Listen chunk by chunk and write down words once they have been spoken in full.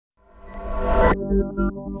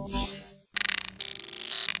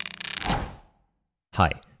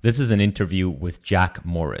Hi, this is an interview with Jack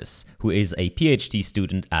Morris, who is a PhD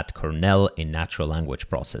student at Cornell in natural language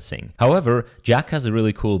processing. However, Jack has a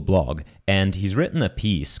really cool blog, and he's written a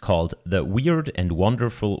piece called The Weird and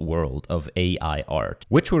Wonderful World of AI Art,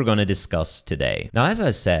 which we're going to discuss today. Now, as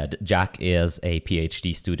I said, Jack is a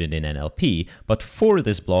PhD student in NLP, but for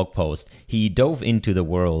this blog post, he dove into the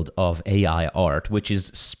world of AI art, which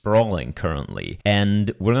is sprawling currently.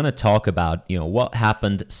 And we're going to talk about, what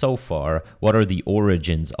happened so far, what are the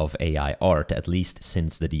origins of AI art, at least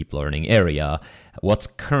since the deep learning area, what's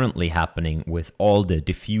currently happening with all the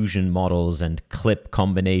diffusion models and clip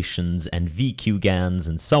combinations and VQ GANs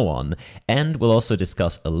and so on, and we'll also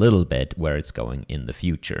discuss a little bit where it's going in the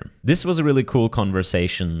future. This was a really cool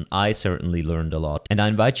conversation. I certainly learned a lot, and I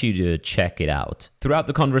invite you to check it out. Throughout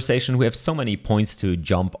the conversation, we have so many points to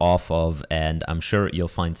jump off of, and I'm sure you'll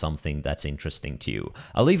find something that's interesting to you.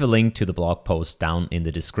 I'll leave a link to the blog post down in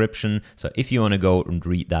the description, so if you want to go and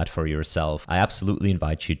read that for yourself, I absolutely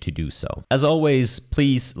invite you to do so. As always,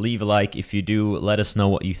 please leave a like if you do. Let us know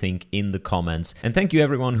what you think in the comments. And thank you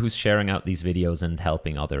everyone who's sharing out these videos and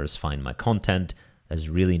helping others find my content. That's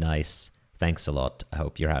really nice. Thanks a lot. I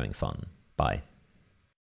hope you're having fun. Bye.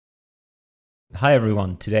 Hi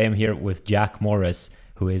everyone. Today I'm here with Jack Morris,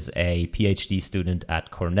 who is a PhD student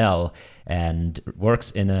at Cornell and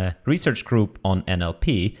works in a research group on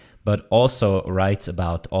NLP, but also writes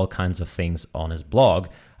about all kinds of things on his blog.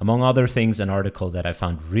 Among other things, an article that I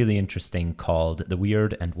found really interesting called The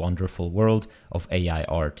Weird and Wonderful World of AI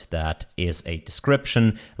Art, that is a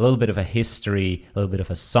description, a little bit of a history, a little bit of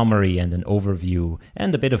a summary and an overview,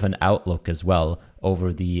 and a bit of an outlook as well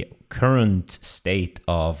over the current state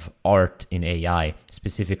of art in AI,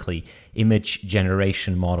 specifically image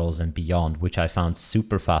generation models and beyond, which I found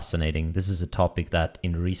super fascinating. This is a topic that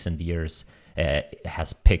in recent years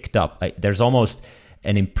has picked up. There's almost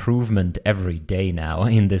an improvement every day now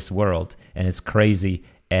in this world, and it's crazy.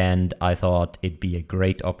 And I thought it'd be a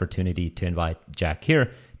great opportunity to invite Jack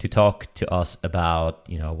here to talk to us about,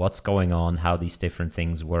 what's going on, how these different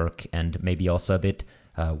things work, and maybe also a bit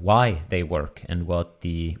why they work and what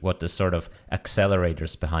the sort of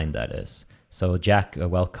accelerators behind that is. So Jack,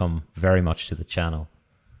 welcome very much to the channel.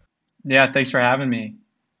 Yeah, thanks for having me.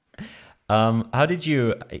 How did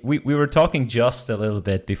you, we were talking just a little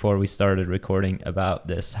bit before we started recording about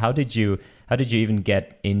this. How did you even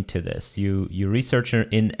get into this? You researcher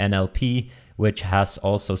in NLP, which has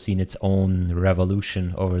also seen its own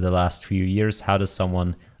revolution over the last few years. How does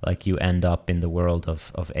someone like you end up in the world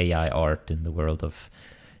of AI art, in the world of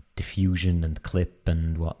diffusion and clip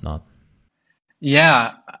and whatnot?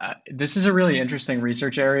 Yeah, this is a really interesting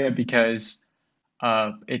research area because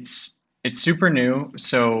it's super new.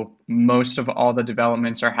 So most of all the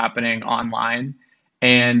developments are happening online,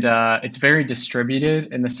 and it's very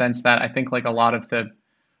distributed in the sense that I think like a lot of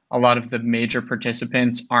the major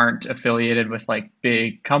participants aren't affiliated with like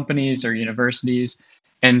big companies or universities.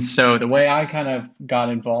 And so the way I kind of got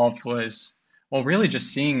involved was, well, really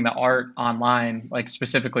just seeing the art online, like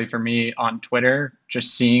specifically for me on Twitter,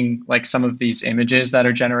 just seeing like some of these images that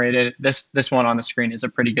are generated. This one on the screen is a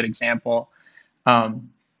pretty good example,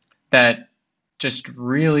 um, that just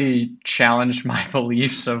really challenged my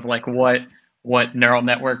beliefs of like what neural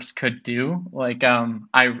networks could do. Like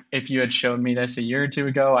I if you had shown me this a year or two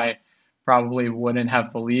ago, I probably wouldn't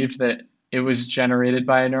have believed that it was generated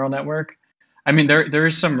by a neural network. I mean, there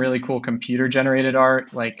is some really cool computer generated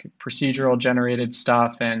art, like procedural generated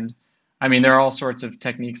stuff, and I mean there are all sorts of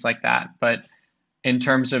techniques like that. But in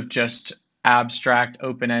terms of just abstract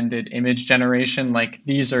open-ended image generation, like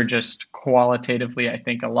these are just qualitatively, I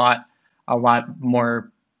think, a lot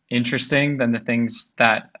more interesting than the things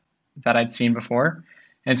that I'd seen before.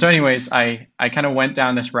 And so anyways, I kind of went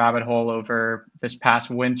down this rabbit hole over this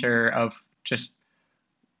past winter of just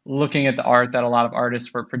looking at the art that a lot of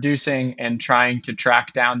artists were producing and trying to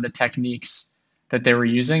track down the techniques that they were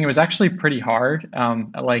using. It was actually pretty hard.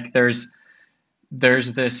 Like there's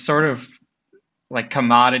this sort of like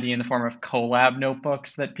commodity in the form of collab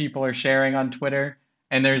notebooks that people are sharing on Twitter.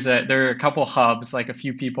 And there are a couple hubs, like a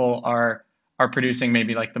few people are producing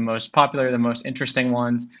maybe like the most popular, the most interesting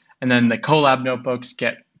ones, and then the collab notebooks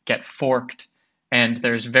get forked, and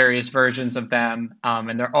there's various versions of them,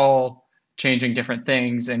 and they're all changing different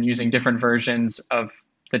things and using different versions of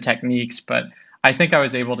the techniques. But I think I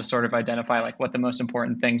was able to sort of identify like what the most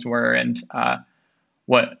important things were and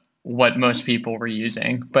what most people were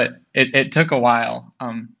using. But it took a while.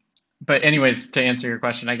 But anyways, to answer your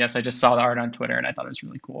question, I guess I just saw the art on Twitter and I thought it was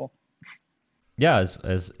really cool. Yeah,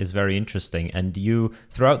 is very interesting. And you,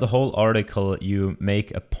 throughout the whole article, you make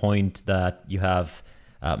a point that you have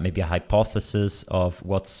maybe a hypothesis of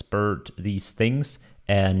what spurred these things,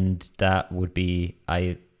 and that would be,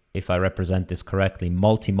 if I represent this correctly,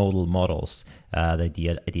 multimodal models.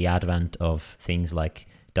 The advent of things like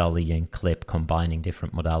DALL-E and Clip combining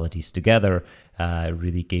different modalities together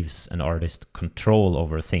really gives an artist control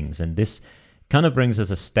over things, and this kind of brings us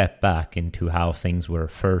a step back into how things were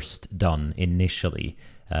first done initially.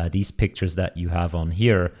 These pictures that you have on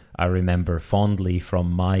here, I remember fondly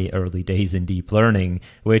from my early days in deep learning,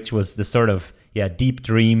 which was the sort of, deep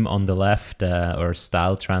dream on the left, or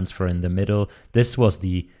style transfer in the middle. This was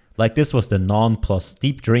the non-plus.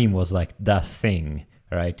 Deep dream was like the thing,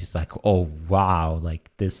 right? It's like, oh wow, like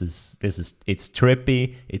this is it's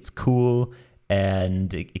trippy, it's cool,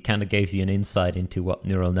 and it kind of gives you an insight into what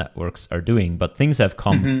neural networks are doing. But things have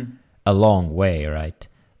come a long way, right?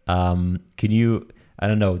 Can you, I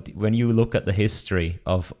don't know, when you look at the history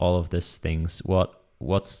of all of these things,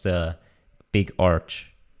 what's the big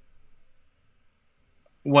arch?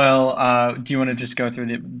 Well, do you want to just go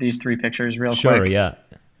through these three pictures real Sure, quick? yeah.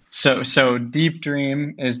 So Deep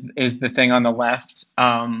Dream is the thing on the left,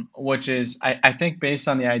 which is I think based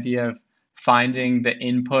on the idea of finding the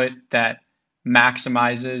input that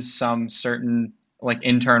maximizes some certain like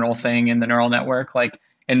internal thing in the neural network. Like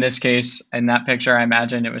in this case, in that picture, I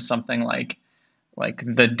imagine it was something like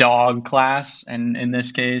the dog class, and in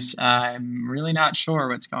this case, I'm really not sure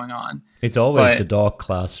what's going on, It's always the but dog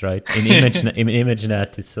class, right? In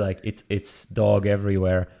ImageNet, it's like it's dog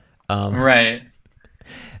everywhere. Um, right,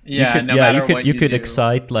 you yeah, could, no yeah, matter what you you could do.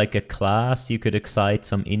 excite like a class, you could excite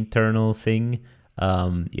some internal thing.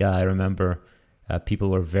 Yeah, I remember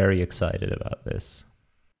people were very excited about this.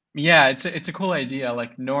 Yeah, it's a cool idea.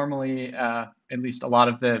 Like normally, at least a lot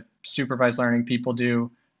of the supervised learning people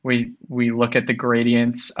do, we look at the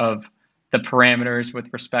gradients of the parameters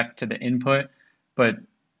with respect to the input, but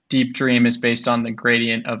Deep Dream is based on the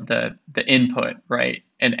gradient of the input, right?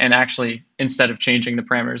 And actually, instead of changing the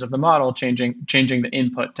parameters of the model, changing the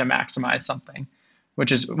input to maximize something,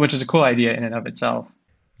 which is a cool idea in and of itself.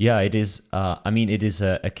 Yeah, it is. I mean, it is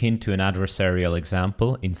akin to an adversarial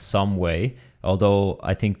example in some way, although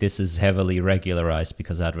I think this is heavily regularized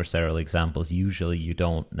because adversarial examples, usually you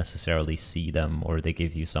don't necessarily see them, or they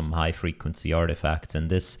give you some high frequency artifacts. And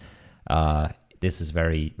this is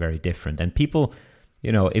very, very different. And people,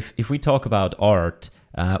 if we talk about art,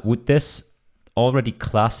 would this already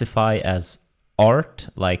classify as art?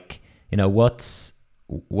 Like,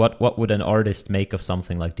 what would an artist make of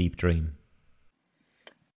something like Deep Dream?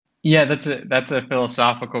 Yeah, that's a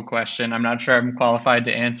philosophical question. I'm not sure I'm qualified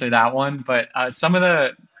to answer that one, but some of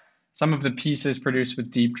the pieces produced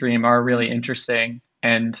with Deep Dream are really interesting,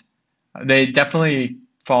 and they definitely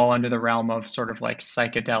fall under the realm of sort of like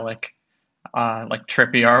psychedelic, like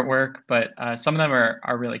trippy artwork. But some of them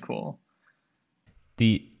are really cool.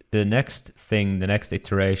 The next thing, the next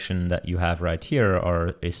iteration that you have right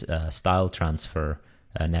here is style transfer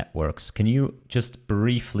networks. Can you just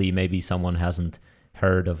briefly, maybe someone hasn't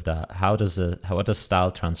heard of that, what does style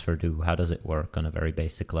transfer do? How does it work on a very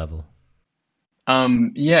basic level?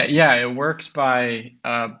 Yeah, it works by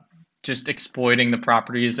just exploiting the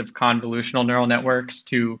properties of convolutional neural networks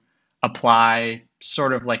to apply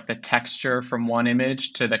sort of like the texture from one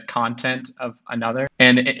image to the content of another.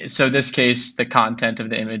 And so this case, the content of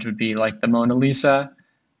the image would be like the Mona Lisa,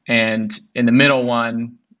 and in the middle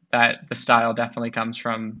one, that the style definitely comes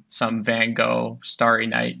from some Van Gogh Starry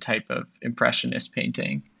Night type of impressionist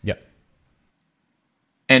painting. Yeah.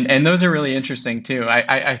 And those are really interesting too.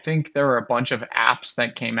 I think there were a bunch of apps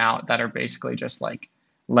that came out that are basically just like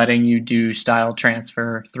letting you do style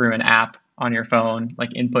transfer through an app on your phone,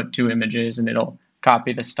 like input two images and it'll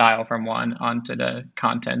copy the style from one onto the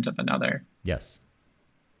content of another. Yes.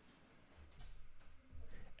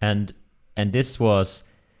 And this was,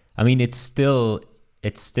 I mean, it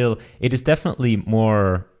is definitely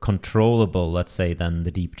more controllable, let's say, than the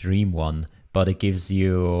Deep Dream one, but it gives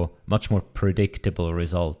you much more predictable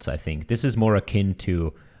results, I think. This is more akin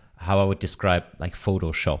to how I would describe like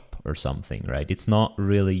Photoshop or something, right? It's not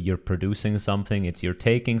really you're producing something, it's you're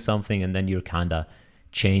taking something and then you're kind of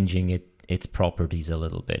changing its properties a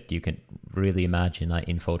little bit. You can really imagine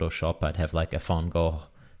in Photoshop I'd have like a Van Gogh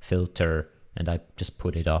filter and I just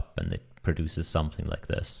put it up and it produces something like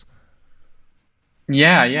this.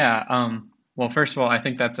 Yeah, yeah. Well, first of all, I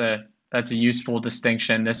think that's a useful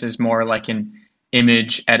distinction. This is more like an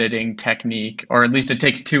image editing technique, or at least it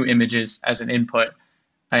takes two images as an input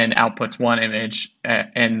and outputs one image.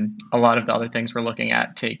 And a lot of the other things we're looking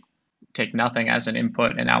at take nothing as an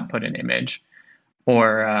input and output an image.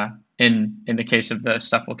 Or in the case of the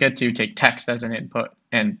stuff we'll get to, take text as an input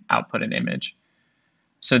and output an image.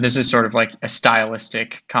 So this is sort of like a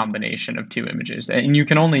stylistic combination of two images, and you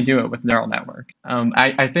can only do it with neural network.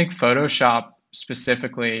 I think Photoshop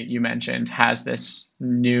specifically, you mentioned, has this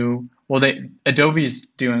new, well, Adobe's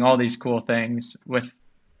doing all these cool things with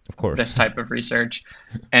Of course. this type of research,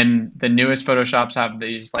 and the newest Photoshops have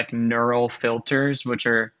these like neural filters, which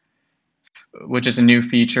is a new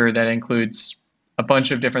feature that includes a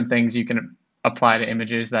bunch of different things you can apply to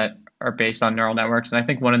images that are based on neural networks. And I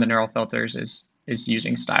think one of the neural filters is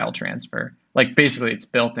using style transfer. Like basically it's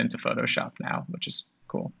built into Photoshop now, which is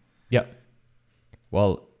cool. Yeah.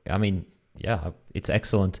 Well, I mean, yeah, it's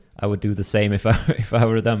excellent. I would do the same if I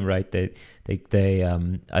were them, right? They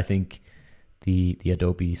I think the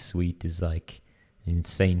Adobe suite is like an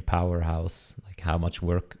insane powerhouse, like how much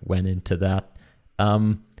work went into that.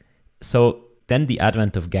 So then the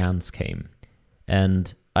advent of GANs came,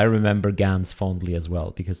 and I remember GANs fondly as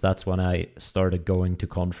well, because that's when I started going to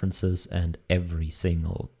conferences, and every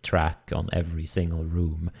single track on every single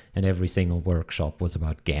room and every single workshop was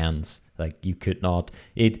about GANs. Like you could not,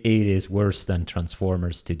 it is worse than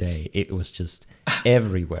Transformers today. It was just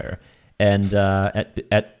everywhere. And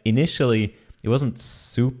at initially, it wasn't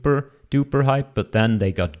super duper hype, but then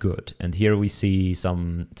they got good. And here we see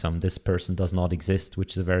some This Person Does Not Exist,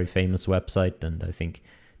 which is a very famous website, and I think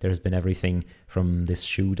there's been everything from This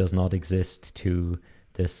Shoe Does Not Exist to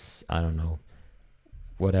this, I don't know,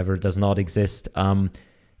 whatever does not exist.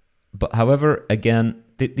 But however, again,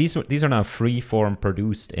 these are now free-form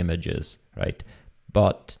produced images, right?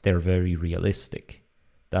 But they're very realistic.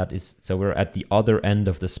 That is, so we're at the other end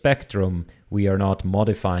of the spectrum. We are not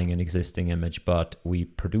modifying an existing image, but we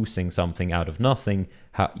producing something out of nothing.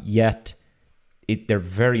 Yet, they're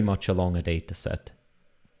very much along a data set.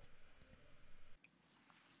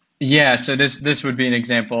 Yeah, so this would be an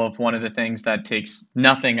example of one of the things that takes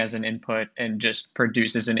nothing as an input and just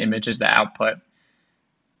produces an image as the output.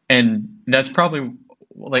 And that's probably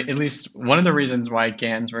like at least one of the reasons why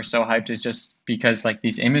GANs were so hyped is just because like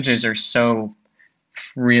these images are so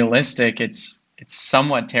realistic. It's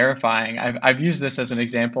somewhat terrifying. I've used this as an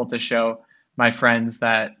example to show my friends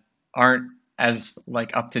that aren't as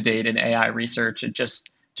like up to date in AI research, and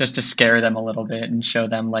just to scare them a little bit and show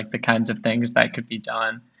them like the kinds of things that could be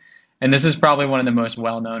done. And this is probably one of the most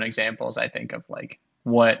well-known examples, I think, of like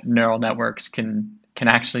what neural networks can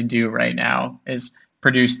actually do right now, is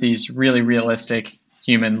produce these really realistic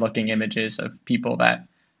human-looking images of people that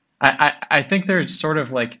I think they're sort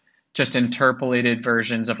of like just interpolated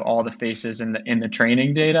versions of all the faces in the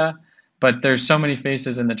training data, but there's so many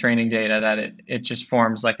faces in the training data that it just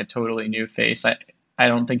forms like a totally new face. I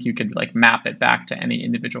don't think you could like map it back to any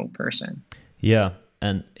individual person. Yeah,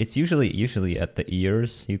 and it's usually at the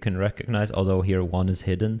ears you can recognize, although here one is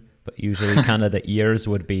hidden, but usually kind of the ears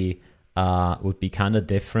would be kind of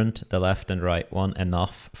different, the left and right one,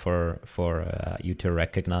 enough for you to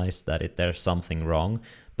recognize that there's something wrong,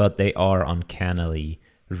 but they are uncannily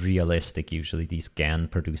realistic, usually these GAN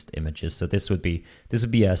produced images. So this would be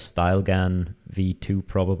a style GAN v2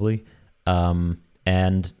 probably.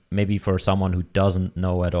 And maybe for someone who doesn't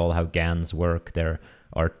know at all how GANs work, there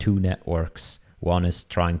are two networks. One is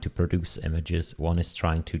trying to produce images, one is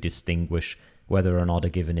trying to distinguish whether or not a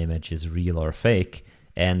given image is real or fake.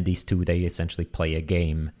 And these two, they essentially play a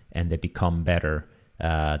game and they become better.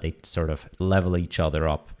 They sort of level each other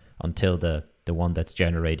up until the one that's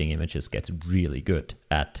generating images gets really good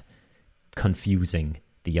at confusing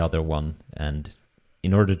the other one. And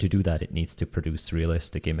in order to do that, it needs to produce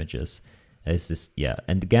realistic images.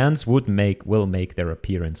 And GANs will make their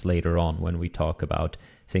appearance later on when we talk about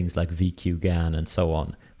things like VQ GAN and so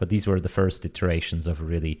on. But these were the first iterations of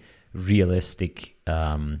really realistic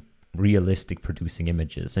producing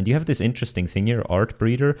images. And you have this interesting thing here, Art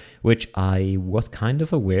Breeder, which I was kind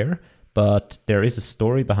of aware, but there is a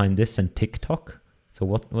story behind this in TikTok. So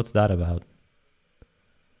what's that about?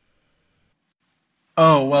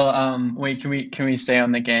 Oh, well, wait, can we stay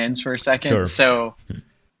on the GANs for a second? Sure. So,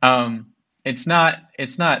 it's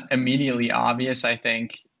not immediately obvious, I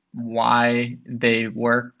think, why they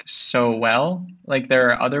work so well. Like there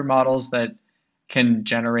are other models that can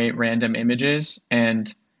generate random images,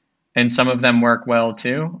 and some of them work well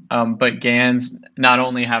too. But GANs not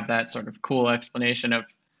only have that sort of cool explanation of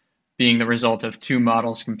being the result of two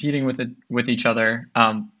models competing with each other.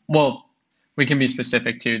 Well, we can be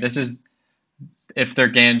specific too. This is, if they're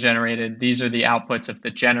GAN generated, these are the outputs of the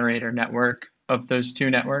generator network of those two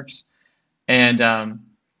networks. And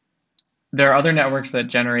there are other networks that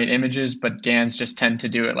generate images, but GANs just tend to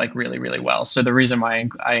do it like really, really well. So the reason why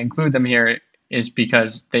I include them here is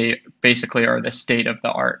because they basically are the state of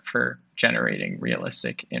the art for generating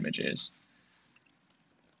realistic images.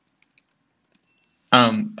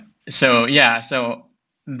 So yeah, so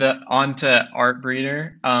onto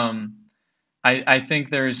Artbreeder. I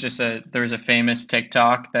think there's a famous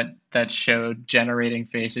TikTok that showed generating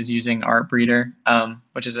faces using Artbreeder,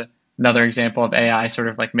 which is another example of AI sort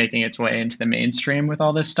of like making its way into the mainstream with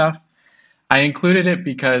all this stuff. I included it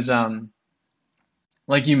because,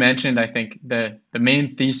 like you mentioned, I think the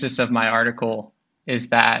main thesis of my article is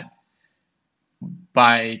that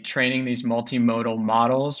by training these multimodal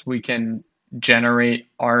models, we can generate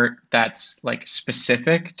art that's like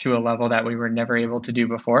specific to a level that we were never able to do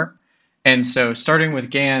before. And so starting with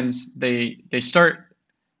GANs, they start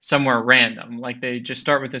somewhere random. Like they just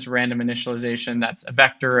start with this random initialization that's a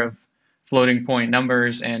vector of floating point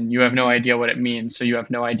numbers, and you have no idea what it means. So you have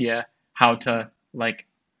no idea how to like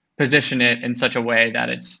position it in such a way that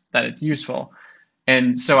it's useful.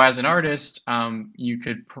 And so as an artist, you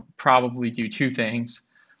could probably do two things.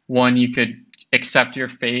 One, you could accept your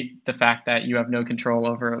fate, the fact that you have no control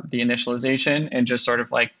over the initialization, and just sort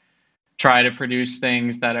of like try to produce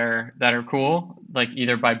things that are cool, like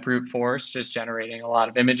either by brute force, just generating a lot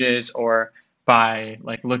of images, or by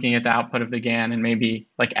like looking at the output of the GAN and maybe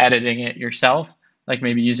like editing it yourself, like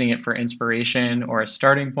maybe using it for inspiration or a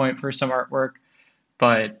starting point for some artwork,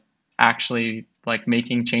 but actually like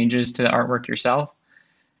making changes to the artwork yourself.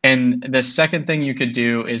 And the second thing you could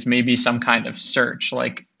do is maybe some kind of search.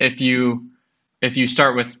 Like if you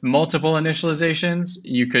start with multiple initializations,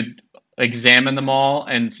 you could examine them all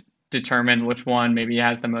and determine which one maybe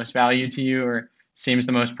has the most value to you or seems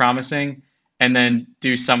the most promising, and then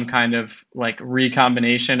do some kind of like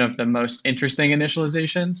recombination of the most interesting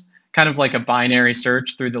initializations, kind of like a binary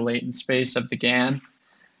search through the latent space of the GAN.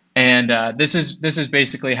 And this is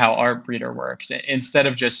basically how Artbreeder works. Instead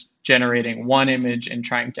of just generating one image and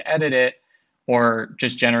trying to edit it, or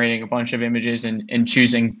just generating a bunch of images and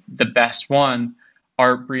choosing the best one,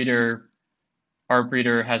 Artbreeder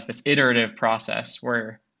has this iterative process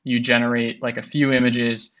where you generate like a few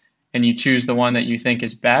images and you choose the one that you think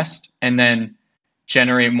is best, and then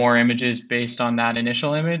generate more images based on that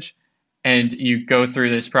initial image. And you go through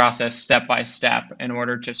this process step by step in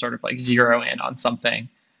order to sort of like zero in on something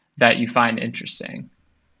that you find interesting.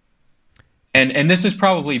 And this is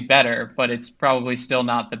probably better, but it's probably still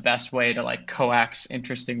not the best way to like coax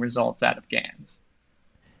interesting results out of GANs.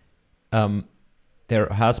 There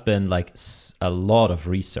has been like a lot of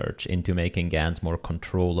research into making GANs more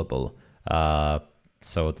controllable.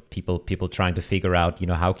 So people trying to figure out,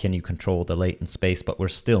 how can you control the latent space, but we're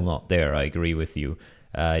still not there. I agree with you.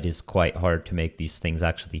 It is quite hard to make these things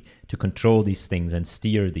actually, to control these things and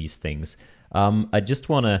steer these things. I just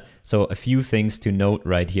so a few things to note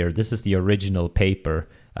right here. This is the original paper,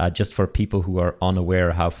 just for people who are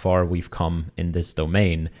unaware how far we've come in this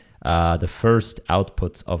domain. The first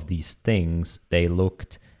outputs of these things, they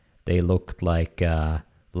looked like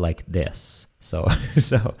this. So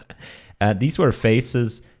these were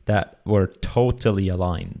faces that were totally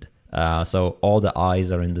aligned. So all the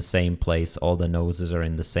eyes are in the same place, all the noses are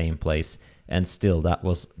in the same place, and still that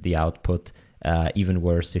was the output. Even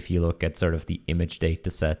worse, if you look at sort of the image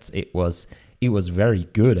data sets, it was very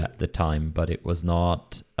good at the time, but it was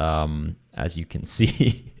not, as you can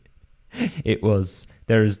see, it was,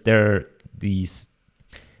 the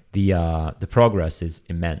progress is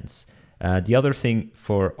immense. The other thing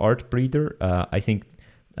for Artbreeder, I think,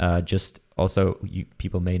 just also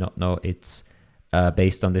people may not know, it's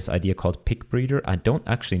based on this idea called PicBreeder. I don't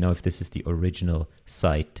actually know if this is the original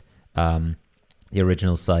site. The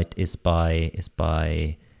original site is by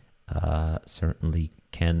certainly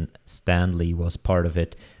Ken Stanley was part of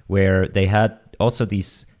it, where they had also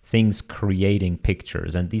these things creating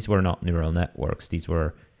pictures, and these were not neural networks. These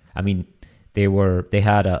were, they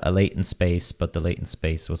had a latent space, but the latent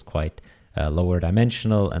space was quite lower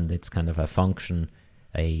dimensional, and it's kind of a function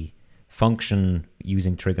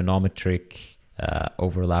using trigonometric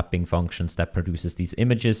overlapping functions that produces these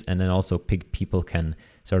images, and then also people can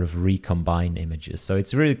sort of recombine images. So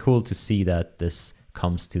it's really cool to see that this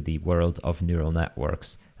comes to the world of neural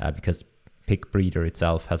networks, because PicBreeder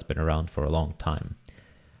itself has been around for a long time.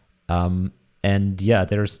 And yeah,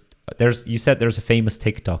 there's you said there's a famous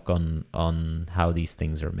TikTok on how these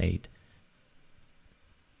things are made.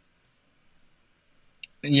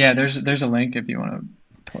 Yeah, there's a link if you want to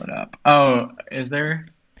pull it up. Oh, is there?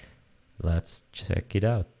 Let's check it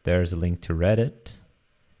out. There's a link to Reddit.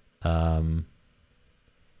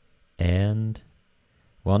 And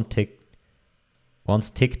once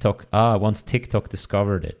TikTok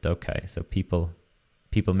discovered it. Okay, so people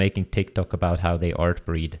making TikTok about how they art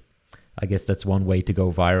breed. I guess that's one way to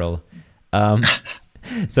go viral. Um,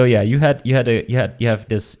 so yeah, you have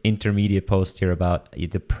this intermediate post here about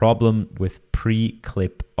the problem with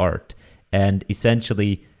pre-clip art and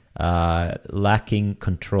essentially lacking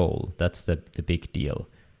control. That's the big deal,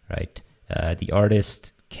 right? The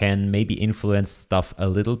artist can maybe influence stuff a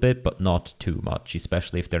little bit, but not too much,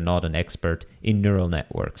 especially if they're not an expert in neural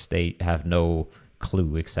networks. They have no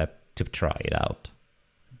clue except to try it out.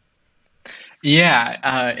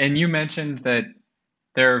 Yeah, and you mentioned that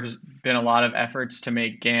there's been a lot of efforts to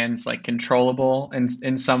make GANs like controllable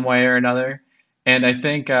in some way or another, and I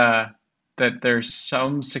think that there's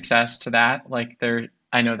some success to that. Like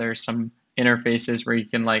I know there's some interfaces where you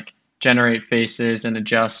can like generate faces and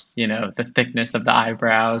adjust, the thickness of the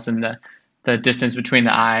eyebrows and the distance between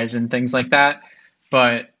the eyes and things like that.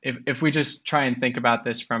 But if we just try and think about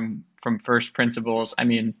this from first principles, I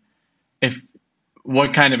mean, if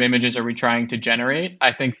what kind of images are we trying to generate?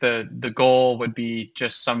 I think the goal would be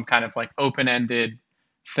just some kind of like open-ended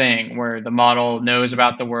thing where the model knows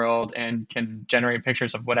about the world and can generate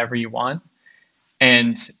pictures of whatever you want.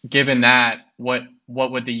 And given that, what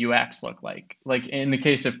would the UX look like? Like in the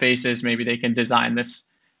case of faces, maybe they can design this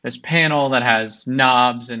panel that has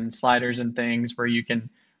knobs and sliders and things where you can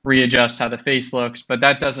readjust how the face looks, but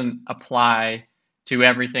that doesn't apply to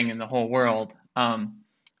everything in the whole world.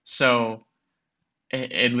 So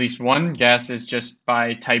at least one guess is just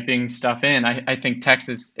by typing stuff in. I think text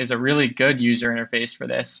is a really good user interface for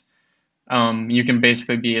this. You can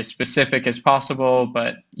basically be as specific as possible,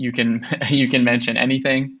 but you can you can mention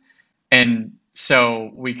anything. And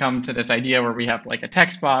so we come to this idea where we have like a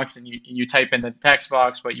text box, and you type in the text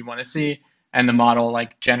box what you want to see, and the model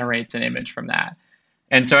like generates an image from that.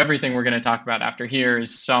 And so everything we're going to talk about after here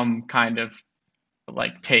is some kind of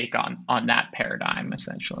like take on that paradigm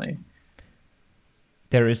essentially.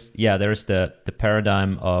 There is the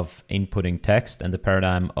paradigm of inputting text and the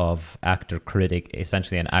paradigm of actor critic,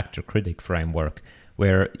 essentially an actor critic framework,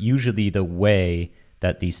 where usually the way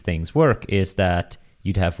that these things work is that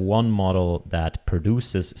you'd have one model that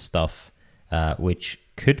produces stuff, which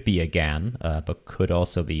could be a GAN, but could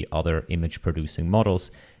also be other image producing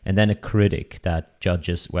models, and then a critic that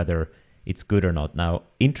judges whether it's good or not. Now,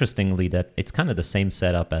 interestingly, that it's kind of the same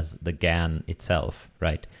setup as the GAN itself,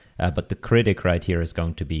 right? But the critic right here is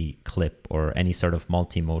going to be Clip or any sort of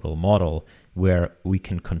multimodal model where we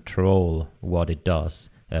can control what it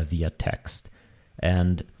does via text.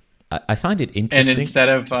 And I find it interesting. And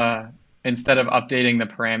instead of updating the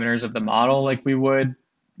parameters of the model like we would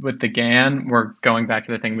with the GAN, we're going back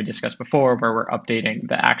to the thing we discussed before, where we're updating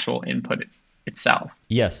the actual input itself.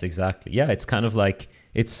 Yes, exactly. Yeah, it's kind of like,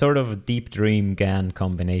 it's sort of a deep dream GAN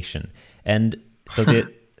combination. And so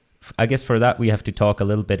I guess for that, we have to talk a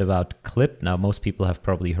little bit about Clip. Now, most people have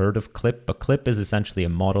probably heard of Clip, but Clip is essentially a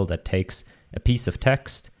model that takes a piece of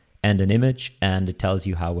text and an image, and it tells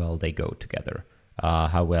you how well they go together,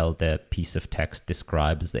 how well the piece of text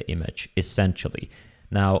describes the image, essentially.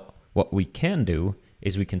 Now, what we can do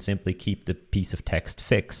is we can simply keep the piece of text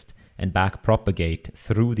fixed and backpropagate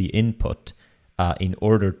through the input in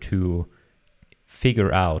order to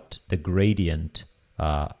figure out the gradient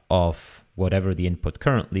of whatever the input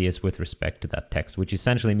currently is with respect to that text, which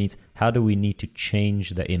essentially means how do we need to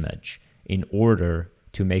change the image in order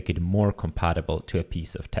to make it more compatible to a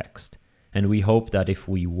piece of text. And we hope that if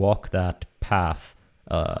we walk that path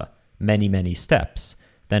many, many steps,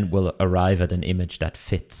 then we'll arrive at an image that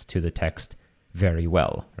fits to the text very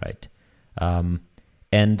well, right?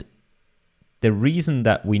 And the reason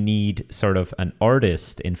that we need sort of an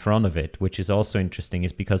artist in front of it, which is also interesting,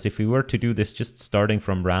 is because if we were to do this just starting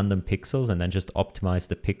from random pixels and then just optimize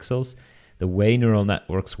the pixels, the way neural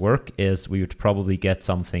networks work is we would probably get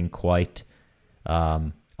something quite,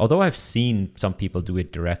 although I've seen some people do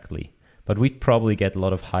it directly, but we'd probably get a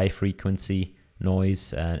lot of high frequency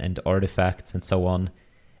noise and artifacts and so on.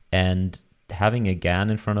 And having a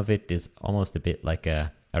GAN in front of it is almost a bit like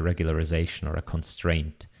a regularization or a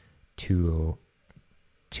constraint to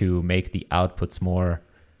make the outputs more,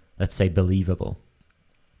 let's say, believable.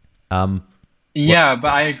 Yeah,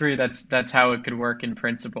 but I agree that's how it could work in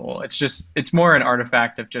principle. It's more an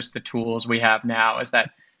artifact of just the tools we have now, is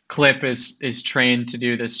that Clip is trained to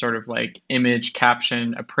do this sort of like image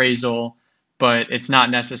caption appraisal, but it's not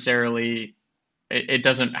necessarily, it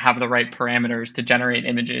doesn't have the right parameters to generate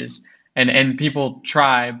images. And people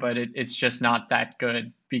try, but it's just not that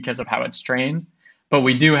good because of how it's trained. But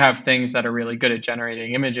we do have things that are really good at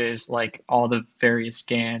generating images, like all the various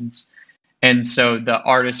GANs. And so the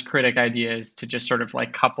artist critic idea is to just sort of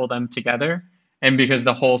like couple them together. And because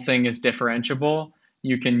the whole thing is differentiable,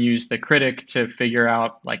 you can use the critic to figure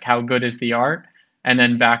out like how good is the art. and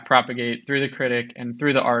then back propagate through the critic and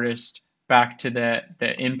through the artist back to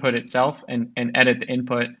the input itself, and edit the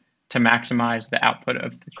input to maximize the output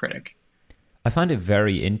of the critic. I find it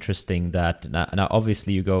very interesting that now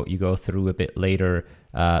obviously you go through a bit later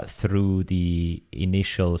through the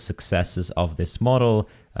initial successes of this model,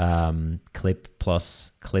 clip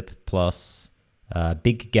plus,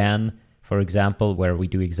 big GAN, for example, where we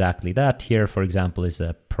do exactly that. Here, for example, is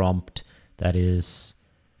a prompt that is,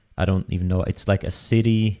 I don't even know, it's like a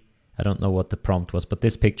city. I don't know what the prompt was, but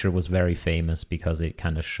this picture was very famous because it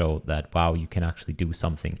kind of showed that, wow, you can actually do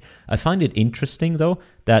something. I find it interesting, though,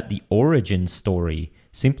 that the origin story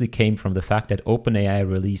simply came from the fact that OpenAI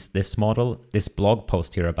released this model, this blog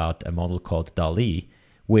post here about a model called DALL-E,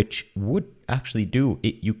 which would actually do,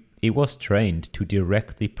 it was trained to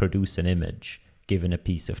directly produce an image given a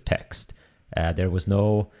piece of text. There was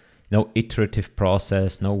no iterative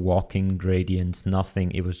process, no walking gradients, nothing.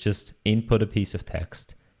 It was just input a piece of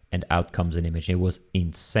text and out comes an image. It was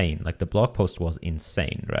insane. Like the blog post was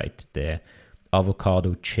insane, right? The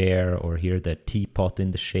avocado chair, or here the teapot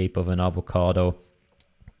in the shape of an avocado.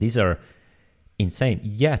 These are insane.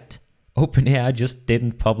 Yet OpenAI just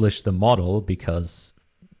didn't publish the model because,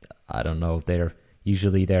 I don't know,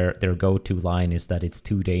 usually their go-to line is that it's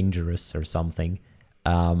too dangerous or something.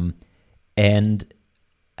 And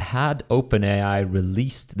had OpenAI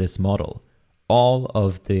released this model, all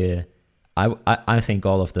of the I think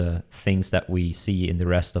all of the things that we see in the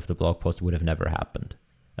rest of the blog post would have never happened.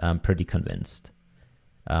 I'm pretty convinced.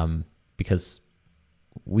 Because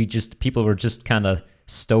people were just kind of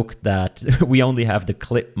stoked that we only have the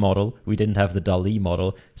clip model. We didn't have the DALL-E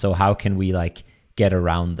model. So how can we like get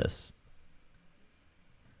around this?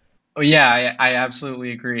 Oh yeah, I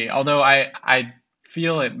absolutely agree. Although I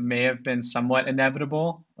feel it may have been somewhat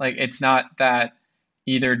inevitable. Like it's not that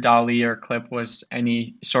either DALL-E or Clip was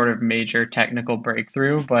any sort of major technical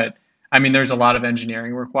breakthrough, but I mean, there's a lot of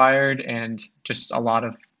engineering required and just a lot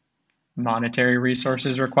of monetary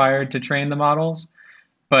resources required to train the models.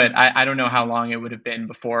 But I don't know how long it would have been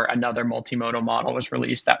before another multimodal model was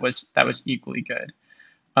released that was equally good.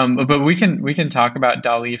 But we can talk about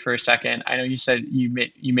DALL-E for a second. I know you said you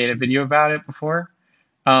made a video about it before.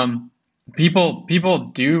 Um, people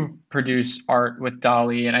do produce art with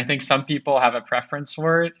DALL-E, and I think some people have a preference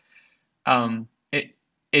for it. Um, it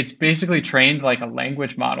it's basically trained like a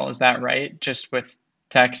language model. Is that right? Just with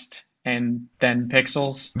text and then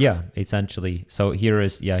pixels. Yeah, essentially. So here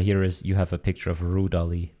is you have a picture of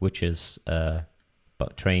DALL-E, which is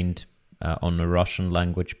but trained on the Russian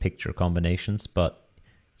language picture combinations. But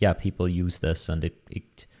yeah, people use this, and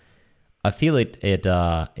I feel it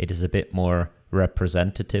is a bit more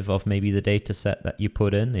representative of maybe the data set that you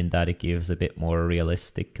put in that it gives a bit more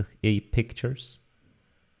realistic pictures.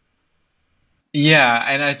 Yeah,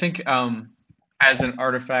 and I think as an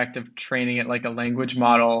artifact of training it like a language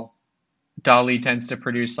model, DALL-E tends to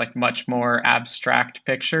produce like much more abstract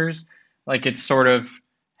pictures. Like it's sort of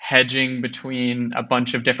hedging between a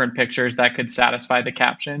bunch of different pictures that could satisfy the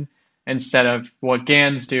caption instead of what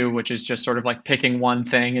GANs do, which is just sort of like picking one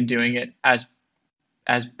thing and doing it as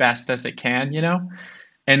best as it can, you know?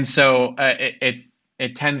 And so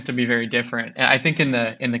it tends to be very different. And I think in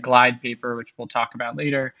the Glide paper, which we'll talk about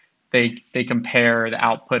later, they compare the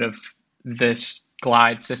output of this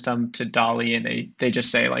Glide system to DALL-E, and they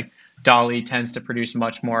just say like DALL-E tends to produce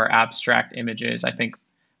much more abstract images. I think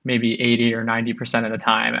maybe 80 or 90% of the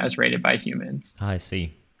time, as rated by humans. I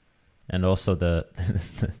see. And also the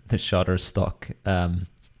the Shutterstock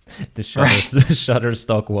the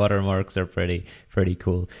Shutterstock watermarks are pretty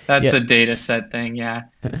cool. That's Yeah. a data set thing, yeah.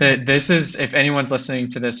 This is, if anyone's listening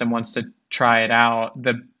to this and wants to try it out,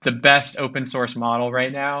 the best open source model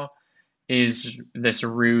right now is this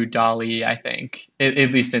DALL-E, I think,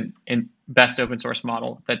 at least in best open source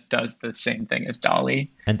model that does the same thing as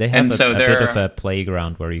DALL-E. And they have a bit of a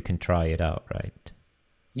playground where you can try it out, right?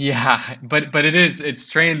 Yeah, but it's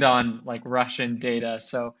trained on like Russian data.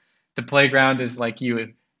 So the playground is like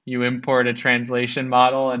you import a translation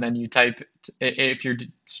model and then you type, if you're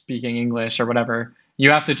speaking English or whatever,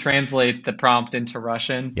 you have to translate the prompt into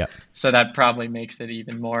Russian. Yeah. So that probably makes it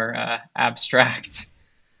even more abstract.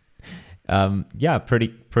 Yeah,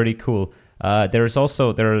 pretty cool. There's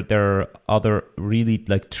also there are other really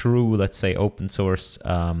like true, let's say, open source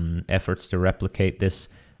efforts to replicate this.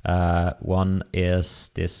 One is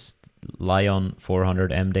this Lion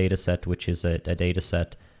 400M dataset, which is a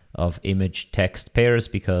dataset of image text pairs,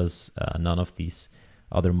 because none of these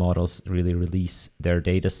other models really release their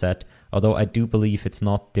dataset. Although I do believe it's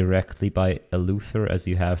not directly by Eleuther as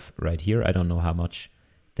you have right here. I don't know how much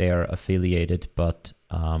they are affiliated, but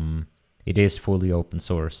it is fully open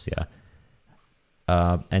source, yeah.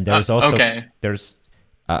 And Okay.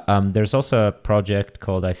 there's also a project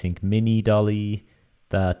called, I think, Mini DALL-E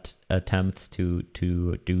that attempts to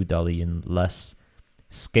do DALL-E in less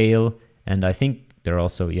scale. And I think there are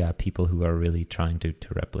also, yeah, people who are really trying to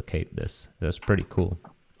replicate this. That's pretty cool.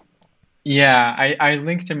 Yeah, I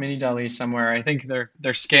linked to Mini DALL-E somewhere. I think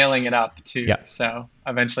they're scaling it up too. Yeah. So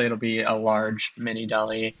eventually it'll be a large Mini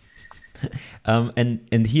DALL-E.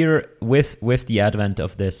 And here with the advent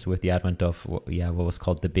of this, with the advent of what was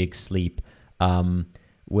called the big sleep,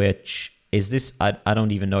 which is this? I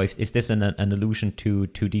don't even know if is this an allusion to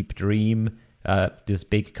Deep Dream? Does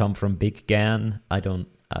big come from Big GAN? I don't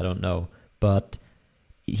know, but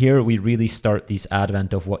here we really start this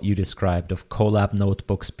advent of what you described of collab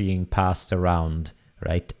notebooks being passed around,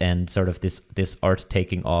 right? And sort of this art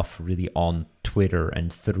taking off really on Twitter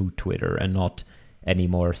and through Twitter, and not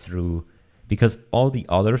anymore through, because all the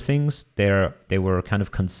other things they were kind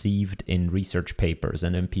of conceived in research papers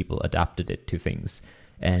and then people adapted it to things.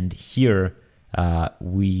 And here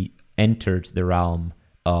we entered the realm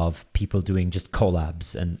of people doing just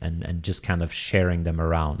collabs and just kind of sharing them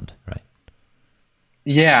around, right?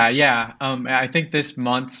 Yeah, yeah. I think this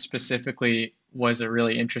month specifically was a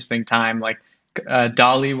really interesting time. Like,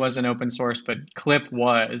 Dolly wasn't open source, but Clip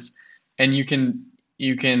was, and you can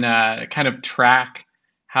kind of track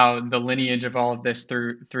how the lineage of all of this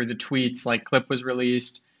through the tweets. Like, Clip was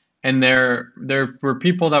released, and there were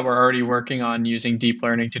people that were already working on using deep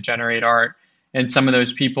learning to generate art, and some of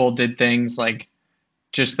those people did things like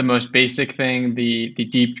just the most basic thing, the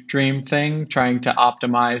deep dream thing, trying to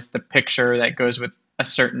optimize the picture that goes with a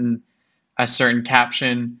certain a certain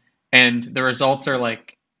caption, and the results are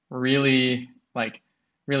really like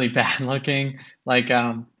really bad looking. Like,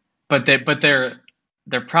 but they're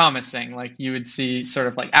promising. Like, you would see sort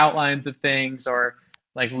of like outlines of things, or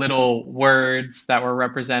like little words that were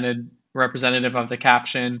representative of the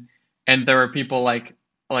caption, and there were people like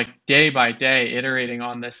day by day iterating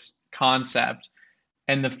on this concept.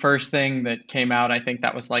 And the first thing that came out, I think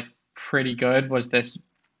that was like pretty good, was this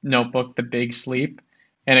notebook, The Big Sleep.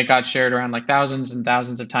 And it got shared around like thousands and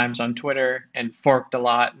thousands of times on Twitter and forked a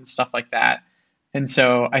lot and stuff like that. And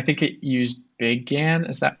so I think it used Big GAN.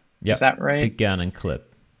 Yeah, Is that right? Big GAN and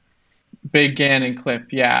Clip. Big GAN and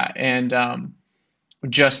Clip, yeah. And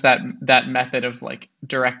just that method of like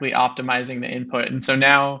directly optimizing the input. And so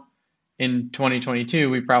now in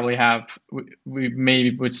 2022, we probably have we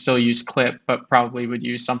maybe would still use Clip, but probably would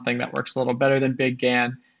use something that works a little better than Big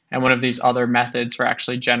GAN and one of these other methods for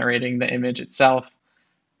actually generating the image itself.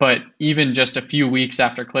 But even just a few weeks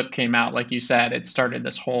after Clip came out, like you said, it started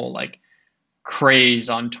this whole like craze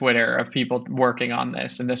on Twitter of people working on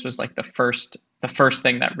this, and this was like the first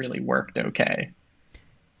thing that really worked okay.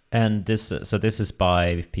 And this is by,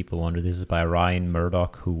 if people wonder, this is by Ryan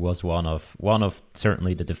Murdoch, who was one of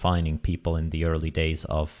certainly the defining people in the early days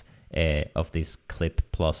of these Clip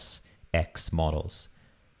plus X models.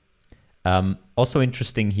 Also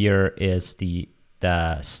interesting here is the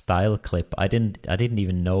style clip. I didn't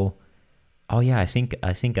even know. Oh yeah, I think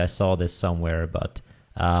I saw this somewhere, but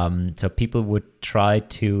so people would try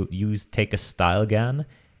to take a style GAN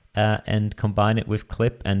and combine it with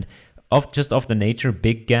Clip, and of the nature,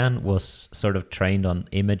 Big GAN was sort of trained on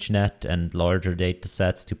ImageNet and larger data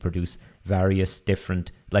sets to produce various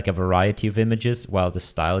different, like a variety of images, while the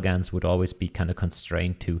style GANs would always be kind of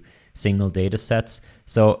constrained to single data sets.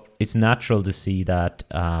 So it's natural to see that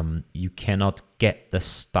you cannot get the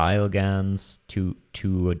style GANs to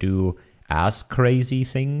do as crazy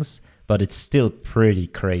things, but it's still pretty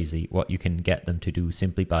crazy what you can get them to do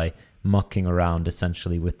simply by mucking around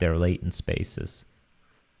essentially with their latent spaces.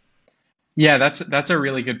 Yeah, that's a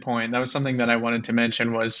really good point. That was something that I wanted to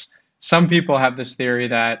mention. Was some people have this theory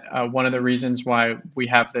that one of the reasons why we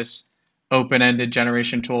have this open-ended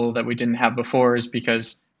generation tool that we didn't have before is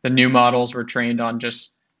because the new models were trained on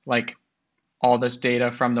just like all this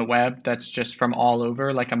data from the web that's just from all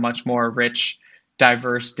over, like a much more rich,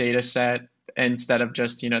 diverse data set, instead of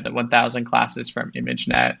just, the 1,000 classes from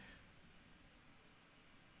ImageNet.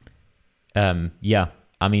 Yeah,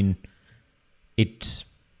 I mean, it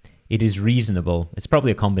it is reasonable. It's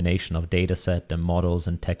probably a combination of data set and models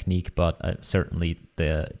and technique, but certainly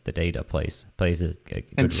the data plays a And good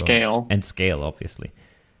role, scale. and scale, obviously.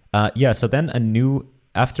 Yeah. So then a new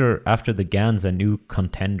after the GANs, a new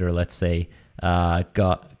contender, let's say,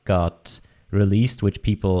 got released, which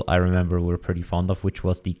people I remember were pretty fond of, which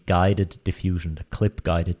was the guided diffusion, the clip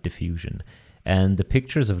guided diffusion, and the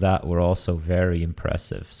pictures of that were also very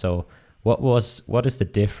impressive. So what is the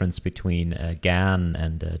difference between a GAN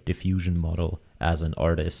and a diffusion model as an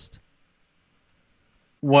artist?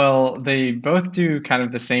 Well, they both do kind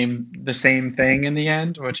of the same thing in the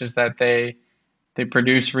end, which is that they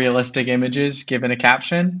produce realistic images given a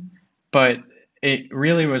caption. But it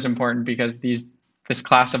really was important because this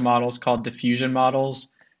class of models called diffusion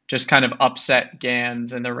models just kind of upset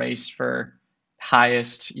GANs in the race for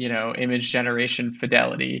highest, image generation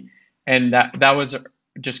fidelity. And that was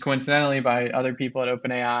just coincidentally by other people at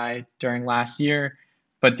OpenAI during last year.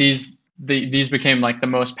 But these became like the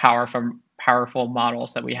most powerful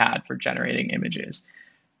models that we had for generating images.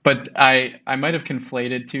 But I might have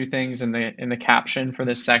conflated two things in the caption for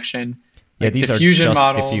this section. Yeah, Like these are diffusion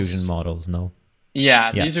just diffusion models, models, no?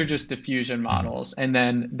 yeah, Yeah. these are just diffusion Mhm. models. And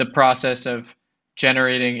then the process of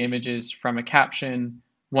generating images from a caption,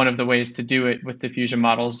 one of the ways to do it with diffusion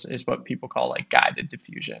models is what people call like guided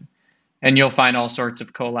diffusion. And you'll find all sorts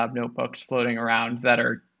of Colab notebooks floating around that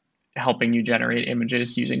are helping you generate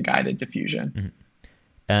images using guided diffusion. Mhm.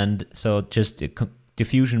 And so just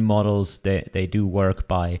diffusion models, they do work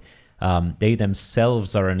by, they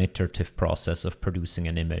themselves are an iterative process of producing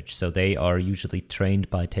an image. So they are usually trained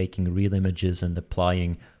by taking real images and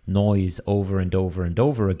applying noise over and over and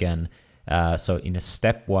over again. So in a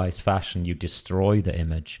stepwise fashion, you destroy the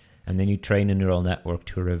image and then you train a neural network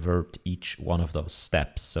to revert each one of those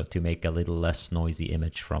steps. So to make a little less noisy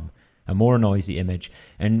image from a more noisy image,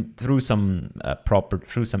 and through some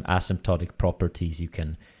asymptotic properties, you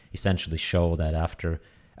can essentially show that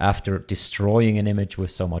after destroying an image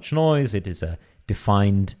with so much noise, it is a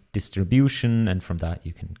defined distribution, and from that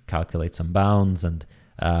you can calculate some bounds, and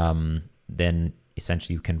then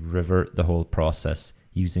essentially you can revert the whole process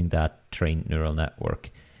using that trained neural network.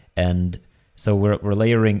 And so we're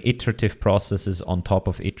layering iterative processes on top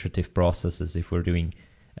of iterative processes if we're doing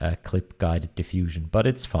clip guided diffusion, but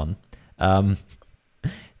it's fun. And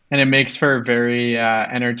it makes for very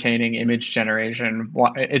entertaining image generation.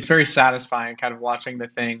 It's very satisfying kind of watching the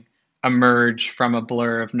thing emerge from a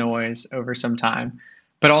blur of noise over some time.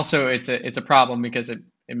 But also it's a problem because it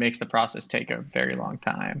makes the process take a very long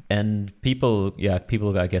time. And people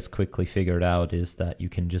I guess quickly figured out is that you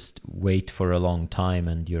can just wait for a long time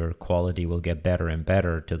and your quality will get better and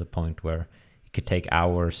better to the point where it could take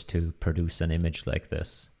hours to produce an image like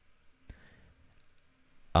this.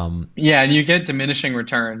 Yeah, and you get diminishing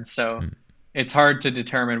returns, so hmm. it's hard to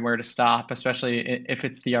determine where to stop, especially if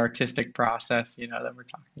it's the artistic process, that we're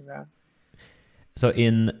talking about. So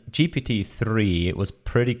in GPT-3, it was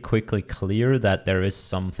pretty quickly clear that there is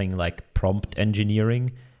something like prompt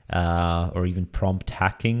engineering or even prompt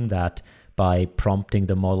hacking, that by prompting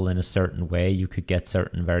the model in a certain way, you could get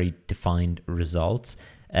certain very defined results.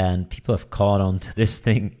 And people have caught on to this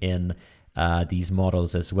thing in these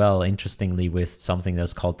models as well, interestingly, with something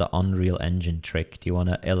that's called the Unreal Engine trick. Do you want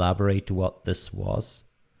to elaborate what this was?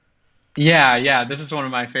 Yeah, yeah, this is one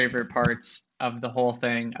of my favorite parts of the whole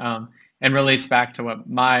thing, and relates back to what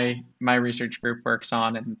my research group works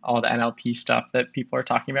on and all the NLP stuff that people are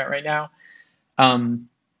talking about right now. Um,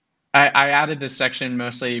 I added this section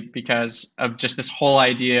mostly because of just this whole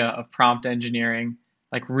idea of prompt engineering,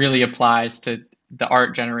 like really applies to the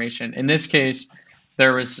art generation. In this case,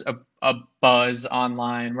 there was a buzz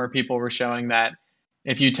online where people were showing that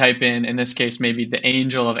if you type in this case, maybe the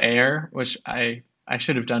Angel of Air, which I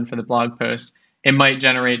should have done for the blog post, it might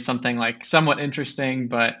generate something like somewhat interesting,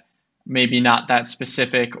 but maybe not that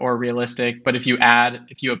specific or realistic. But if you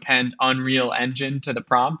append Unreal Engine to the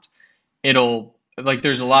prompt, it'll like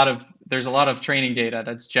there's a lot of training data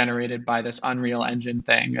that's generated by this Unreal Engine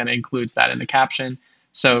thing and includes that in the caption.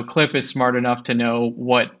 So Clip is smart enough to know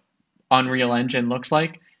what Unreal Engine looks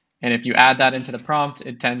like, and if you add that into the prompt,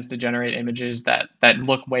 it tends to generate images that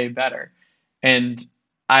look way better. And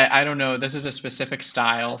I don't know, this is a specific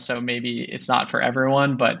style, so maybe it's not for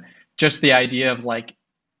everyone, but just the idea of like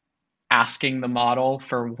asking the model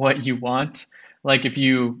for what you want. Like if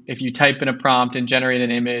you type in a prompt and generate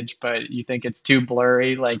an image, but you think it's too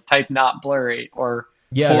blurry, like type not blurry or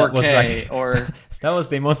Yeah, that was 4K like or that was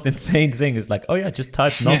the most insane thing. It's like, oh yeah, just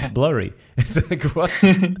type yeah. not blurry. It's like what?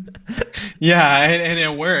 Yeah, and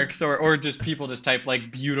it works. Or just people just type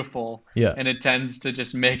like beautiful Yeah. and it tends to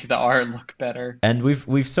just make the art look better. And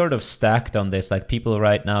we've sort of stacked on this. Like people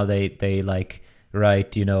right now, they like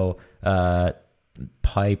write,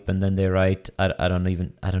 pipe, and then they write I don't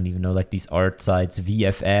even know, like these art sites,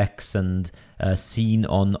 VFX and scene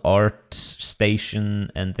on art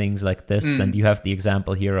station and things like this. And Mm. you have the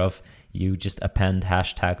example here of you just append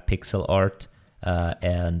hashtag pixel art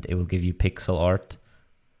and it will give you pixel art.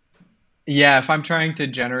 Yeah, if I'm trying to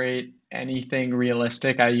generate anything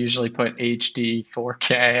realistic, I usually put HD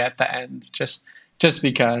 4K at the end just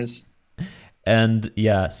because. And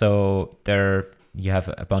yeah, so there you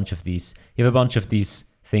have a bunch of these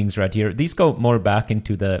things right here. These go more back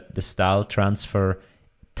into the style transfer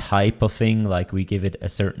type of thing, like we give it a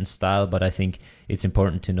certain style, but I think it's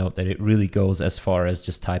important to note that it really goes as far as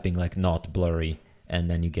just typing like not blurry, and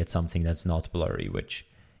then you get something that's not blurry, which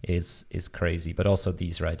is crazy. But also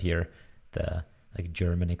these right here, the like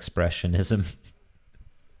German expressionism.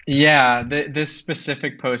 Yeah, this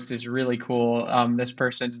specific post is really cool. This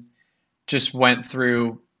person just went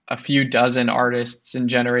through a few dozen artists and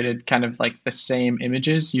generated kind of like the same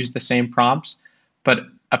images, used the same prompts, but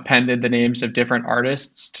appended the names of different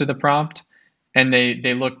artists to the prompt, and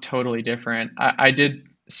they look totally different. I did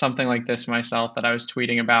something like this myself that I was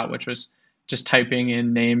tweeting about, which was just typing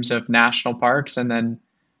in names of national parks and then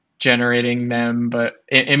generating them, but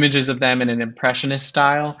images of them in an impressionist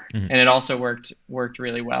style, Mhm. and it also worked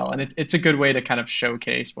really well. And it's a good way to kind of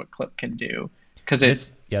showcase what Clip can do because it.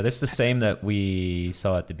 This is the same that we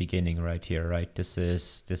saw at the beginning right here, right? This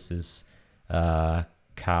is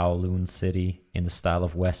Kowloon City in the style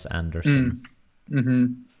of Wes Anderson.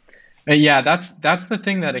 Mm-hmm. Yeah, that's the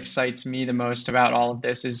thing that excites me the most about all of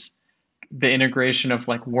this is the integration of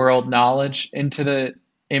like world knowledge into the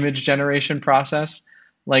image generation process.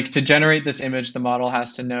 Like to generate this image, the model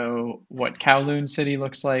has to know what Kowloon City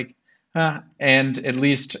looks like, and at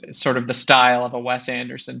least sort of the style of a Wes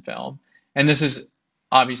Anderson film. And this is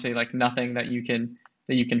obviously like nothing that you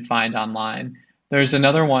can find online. There's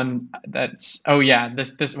another one that's, oh yeah,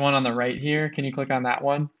 this one on the right here. Can you click on that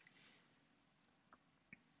one?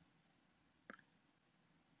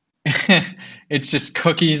 It's just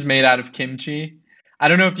cookies made out of kimchi. I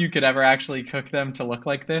don't know if you could ever actually cook them to look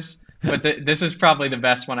like this, but this is probably the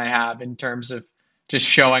best one I have in terms of just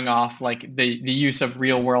showing off like the use of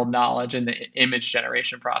real world knowledge in the image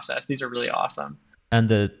generation process. These are really awesome. And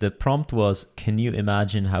the prompt was, can you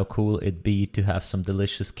imagine how cool it'd be to have some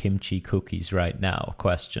delicious kimchi cookies right now?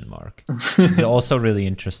 Question mark. It's also really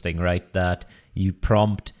interesting, right? That you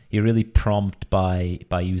really prompt by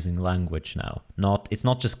using language now. It's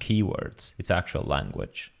not just keywords, it's actual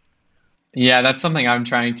language. Yeah, that's something I'm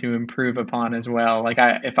trying to improve upon as well. Like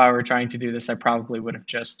if I were trying to do this, I probably would have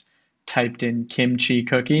just typed in kimchi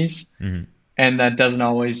cookies, Mhm. and that doesn't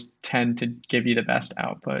always tend to give you the best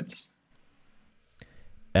outputs.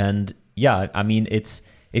 And yeah, I mean it's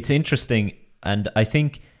interesting, and I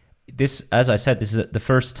think this, as I said, this is the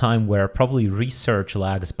first time where probably research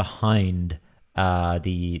lags behind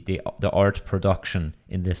the art production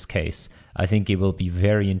in this case. I think it will be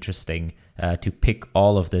very interesting to pick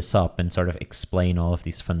all of this up and sort of explain all of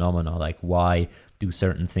these phenomena, like why do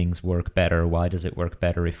certain things work better? Why does it work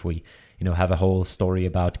better if we, have a whole story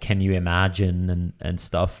about can you imagine and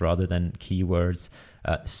stuff rather than keywords?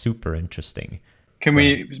 Super interesting. Can Go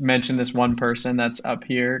ahead. we mention this one person that's up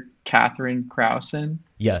here, Catherine Krausen,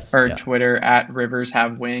 Yes, or yeah. Twitter at Rivers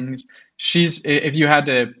Have Wings? If you had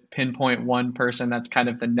to pinpoint one person that's kind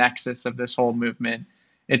of the nexus of this whole movement,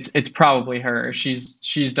 it's probably her.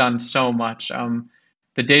 She's done so much.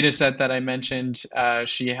 The data set that I mentioned,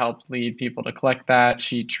 she helped lead people to collect that.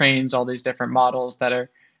 She trains all these different models that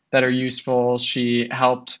are useful. She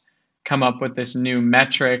helped come up with this new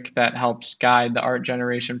metric that helps guide the art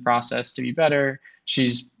generation process to be better.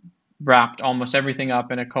 She's wrapped almost everything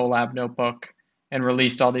up in a collab notebook and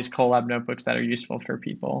released all these collab notebooks that are useful for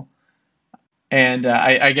people. And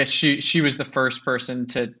I guess she was the first person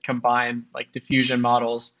to combine like diffusion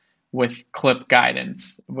models with clip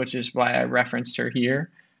guidance, which is why I referenced her here.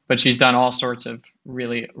 But she's done all sorts of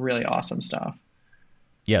really, really awesome stuff.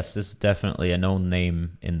 Yes, this is definitely a known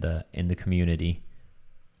name in the community.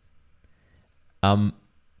 Um,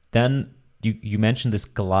 then you mentioned this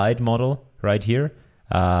glide model right here.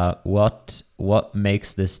 What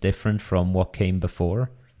makes this different from what came before?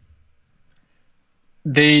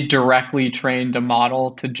 They directly trained a model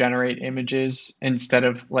to generate images instead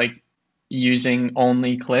of like using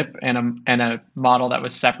only clip and a model that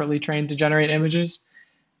was separately trained to generate images.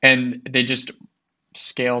 And they just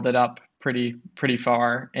scaled it up pretty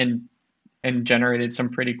far and generated some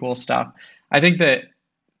pretty cool stuff. I think that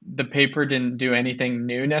the paper didn't do anything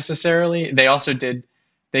new necessarily. They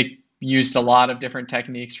used a lot of different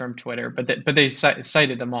techniques from Twitter, but they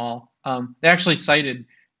cited them all. They actually cited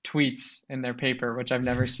tweets in their paper, which I've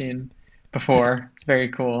never seen before. It's very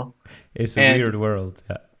cool. It's a And weird world.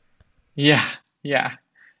 Yeah. yeah, yeah.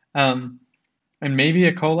 Um, and maybe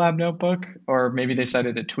a collab notebook, or maybe they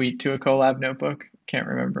cited a tweet to a collab notebook. Can't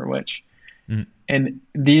remember which. Mhm. And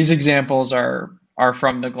these examples are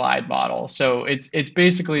from the glide model. So it's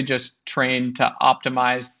basically just trained to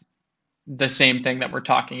optimize the same thing that we're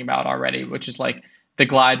talking about already, which is like the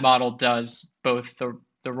glide model does both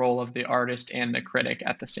the role of the artist and the critic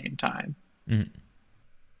at the same time. Mhm.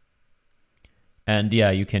 And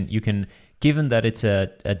yeah, you can given that it's a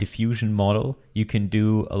diffusion model, you can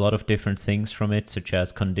do a lot of different things from it, such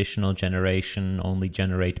as conditional generation, only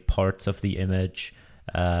generate parts of the image,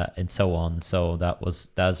 and so on. So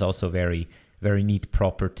that's also very neat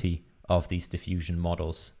property of these diffusion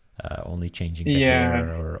models. Only changing the Yeah.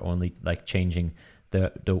 hair, or only like changing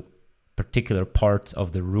the particular parts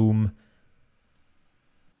of the room.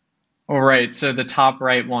 All right. So the top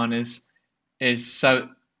right one is so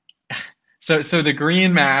the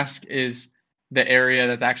green mask is the area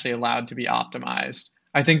that's actually allowed to be optimized.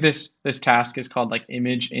 I think this task is called like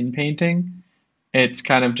image in painting. It's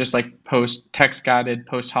kind of just like post text guided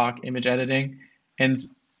post hoc image editing. And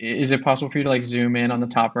is it possible for you to like zoom in on the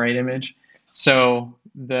top right image? So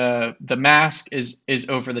the mask is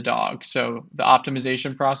over the dog. So the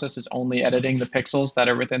optimization process is only editing the pixels that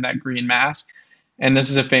are within that green mask. And this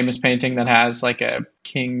is a famous painting that has like a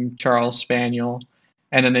King Charles Spaniel,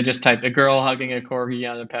 and then they just typed a girl hugging a corgi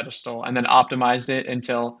on a pedestal, and then optimized it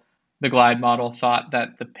until the glide model thought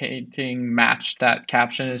that the painting matched that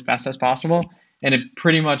caption as best as possible, and it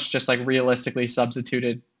pretty much just like realistically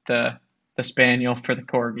substituted the spaniel for the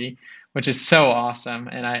corgi, which is so awesome.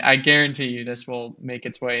 And I guarantee you this will make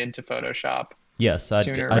its way into Photoshop Yes,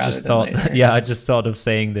 sooner I rather just than thought, later. yeah, I just thought of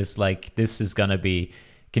saying this, like, this is gonna be,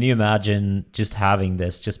 can you imagine just having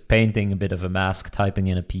this, just painting a bit of a mask, typing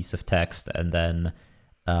in a piece of text, and then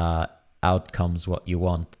uh, out comes what you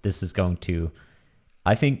want. This is going to,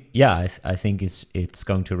 I think, yeah, I think it's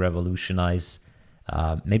going to revolutionize,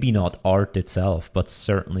 maybe not art itself, but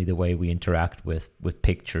certainly the way we interact with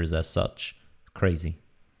pictures as such. Crazy.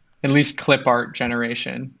 At least clip art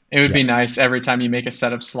generation. It would Yeah. be nice every time you make a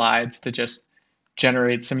set of slides to just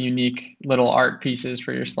generate some unique little art pieces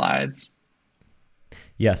for your slides.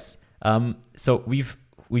 Yes. So we've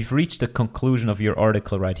reached the conclusion of your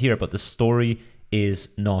article right here, but the story is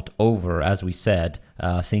not over. As we said,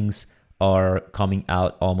 things are coming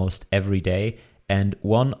out almost every day, and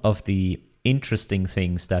one of the interesting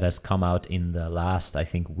things that has come out in the last, I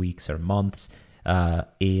think, weeks or months,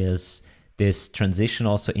 is this transition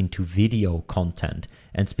also into video content,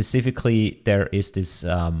 and specifically there is this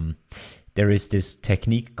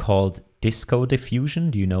technique called disco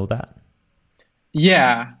diffusion. Do you know that?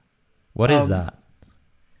 Yeah. What is Um, that?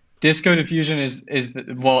 Disco Diffusion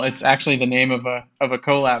well, it's actually the name of a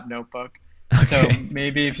collab notebook. So Okay.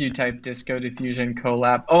 maybe if you type Disco Diffusion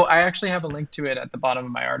collab, oh, I actually have a link to it at the bottom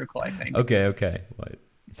of my article, I think. Okay, okay. Wait.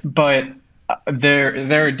 But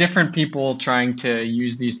there are different people trying to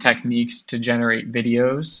use these techniques to generate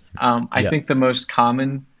videos. I Yeah. think the most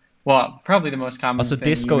common, well, probably the most common Also, thing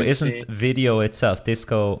you disco would isn't see. video itself.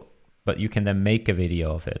 Disco, but you can then make a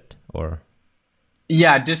video of it, or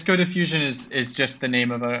Yeah, Disco Diffusion is just the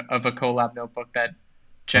name of a collab notebook that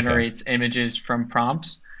okay. generates images from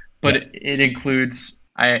prompts, but Yeah, it includes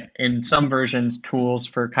in some versions tools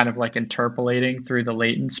for kind of like interpolating through the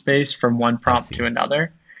latent space from one I prompt to see.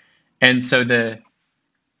 another. And so the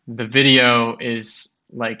video is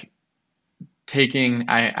like taking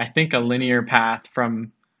I think a linear path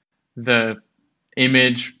from the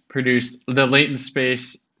image produced, the latent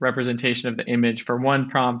space representation of the image for one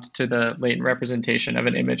prompt to the latent representation of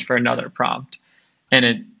an image for another prompt.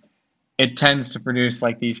 And it tends to produce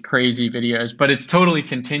like these crazy videos, but it's totally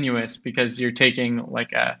continuous because you're taking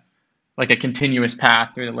like a continuous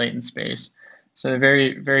path through the latent space. So they're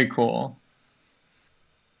very cool.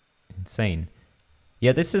 Insane.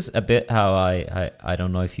 Yeah, this is a bit how I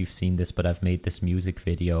don't know if you've seen this, but I've made this music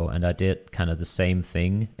video and I did kind of the same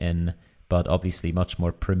thing in, but obviously much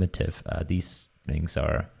more primitive. These things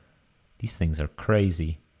are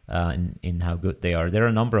crazy in how good they are. There are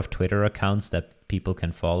a number of Twitter accounts that people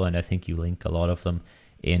can follow, and I think you link a lot of them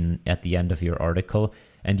in at the end of your article.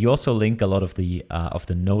 And you also link a lot of the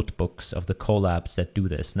notebooks of the collabs that do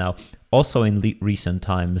this. Now, also in recent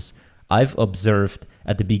times, I've observed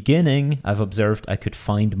at the beginning, I could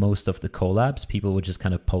find most of the collabs. People would just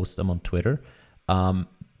kind of post them on Twitter.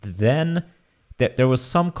 Then there was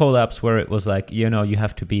some collabs where it was like, you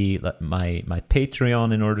have to be like my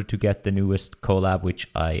Patreon in order to get the newest collab, which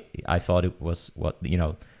I thought it was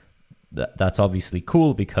that's obviously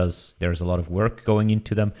cool because there's a lot of work going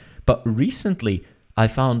into them. But recently I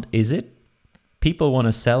found, is it people want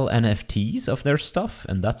to sell NFTs of their stuff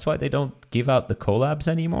and that's why they don't give out the collabs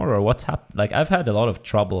anymore, or what's happened? Like, I've had a lot of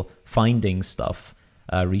trouble finding stuff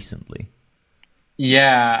recently.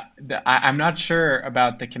 Yeah, I'm not sure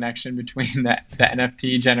about the connection between the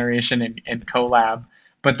NFT generation and collab,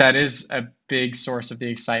 but that is a big source of the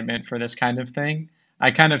excitement for this kind of thing.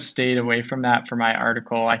 I kind of stayed away from that for my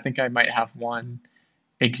article. I think I might have one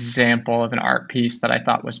example of an art piece that I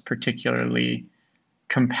thought was particularly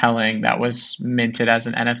compelling that was minted as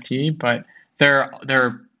an NFT. But there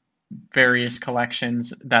are various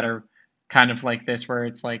collections that are kind of like this, where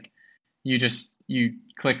it's like you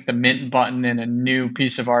click the mint button and a new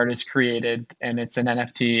piece of art is created and it's an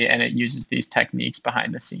NFT and it uses these techniques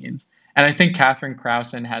behind the scenes. And I think Catherine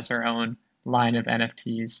Krausen has her own line of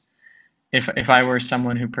NFTs. If I were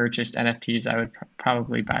someone who purchased NFTs, I would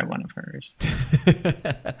probably buy one of hers.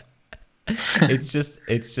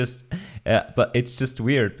 But it's just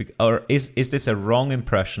weird. Or is this a wrong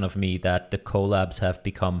impression of me that the collabs have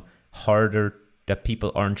become harder, that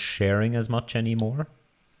people aren't sharing as much anymore?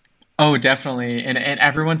 Oh, definitely. And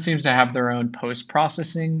everyone seems to have their own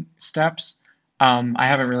post-processing steps. I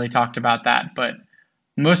haven't really talked about that, but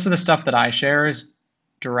most of the stuff that I share is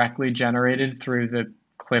directly generated through the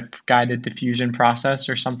clip guided diffusion process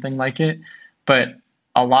or something like it. But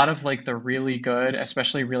a lot of like the really good,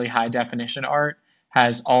 especially really high definition art,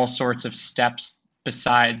 has all sorts of steps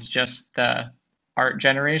besides just the art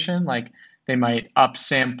generation. Like they might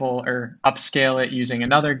upsample or upscale it using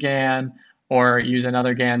another GAN, or use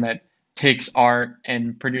another GAN that takes art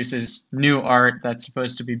and produces new art that's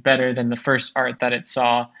supposed to be better than the first art that it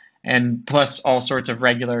saw, and plus all sorts of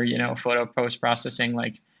regular, photo post processing,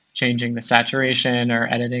 like changing the saturation or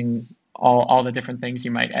editing all the different things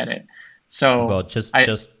you might edit. Oh So God, just I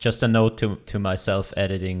just just a note to myself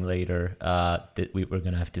editing later, that we're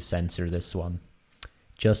gonna have to censor this one.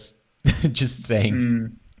 Just just saying.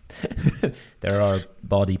 mm, There are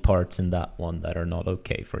body parts in that one that are not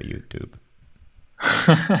okay for YouTube.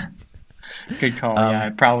 good call. Yeah, I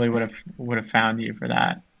Um, probably would have found you for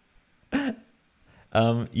that.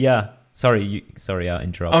 yeah. Sorry, sorry, I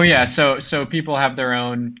Oh interrupted yeah, you. so people have their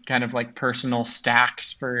own kind of like personal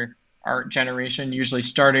stacks for art generation, usually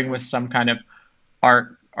starting with some kind of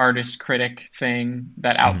artist critic thing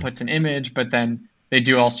that Mhm. outputs an image, but then they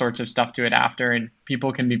do all sorts of stuff to it after, and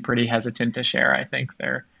people can be pretty hesitant to share, I think,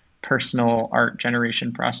 their personal art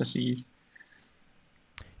generation processes.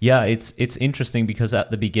 Yeah, it's interesting because at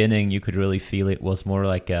the beginning you could really feel it was more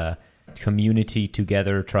like a community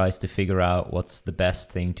together tries to figure out what's the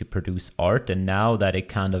best thing to produce art, and now that it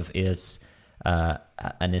kind of is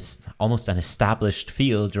an is almost an established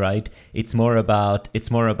field, right? It's more about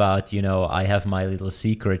I have my little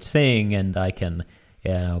secret thing and I can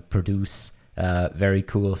produce very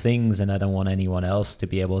cool things, and I don't want anyone else to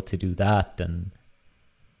be able to do that. And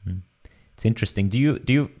it's interesting.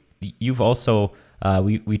 You've also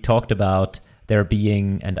we talked about there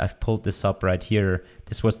being, and I've pulled this up right here.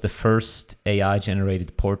 This was the first AI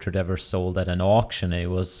generated portrait ever sold at an auction. It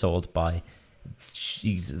was sold by,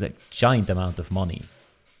 jeez, a giant amount of money.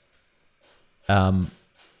 Um,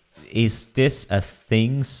 is this a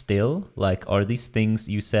thing still? Like, are these things,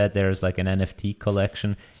 you said there's like an NFT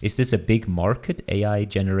collection? Is this a big market, AI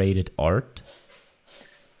generated art?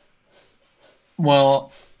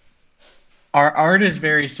 Well, our art is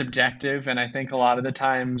very subjective, and I think a lot of the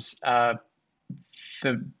times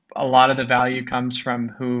the a lot of the value comes from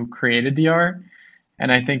who created the art.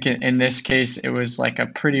 And I think in this case, it was like a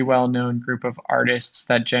pretty well-known group of artists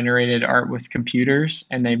that generated art with computers,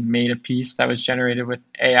 and they made a piece that was generated with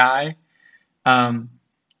AI. Um,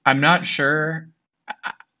 I'm not sure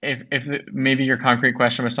if maybe your concrete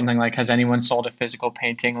question was something like, has anyone sold a physical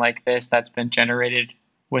painting like this that's been generated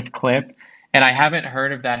with Clip? And I haven't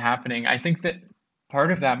heard of that happening. I think that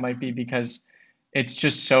part of that might be because it's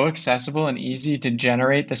just so accessible and easy to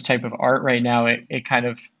generate this type of art right now. It kind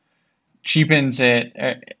of cheapens it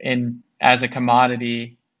in as a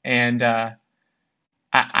commodity. And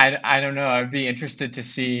I don't know. I'd be interested to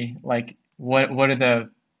see like what are the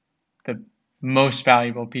most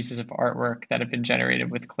valuable pieces of artwork that have been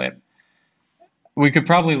generated with Clip. We could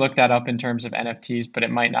probably look that up in terms of NFTs, but it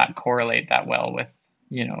might not correlate that well with,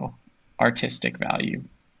 you know, artistic value.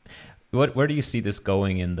 Where do you see this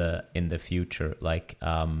going in the future? Like,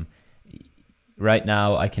 right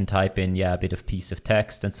now I can type in, yeah, a bit of piece of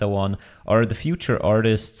text and so on. Are the future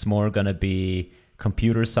artists more going to be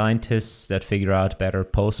computer scientists that figure out better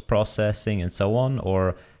post processing and so on?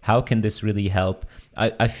 Or how can this really help?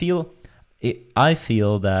 I feel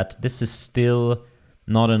that this is still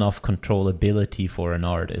not enough controllability for an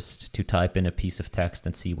artist to type in a piece of text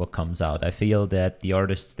and see what comes out. I feel that the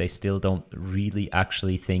artists, they still don't really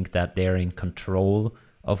actually think that they're in control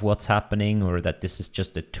of what's happening, or that this is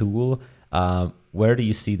just a tool. Where do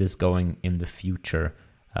you see this going in the future,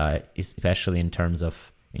 especially in terms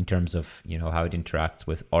of how it interacts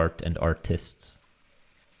with art and artists?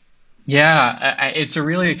 Yeah, it's a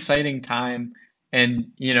really exciting time,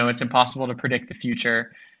 and it's impossible to predict the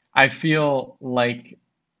future. I feel like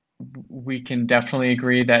we can definitely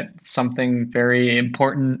agree that something very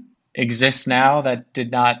important exists now that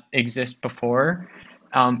did not exist before.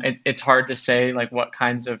 It's hard to say like what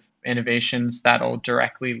kinds of innovations that'll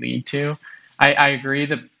directly lead to. I agree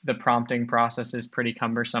that the prompting process is pretty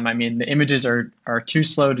cumbersome. I mean, the images are too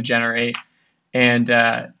slow to generate, and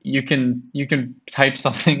you can type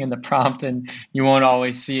something in the prompt and you won't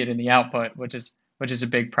always see it in the output, which is a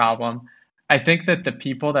big problem. I think that the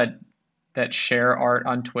people that share art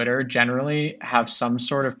on Twitter generally have some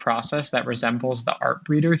sort of process that resembles the art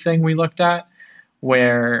breeder thing we looked at,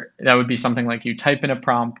 where that would be something like you type in a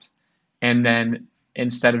prompt and then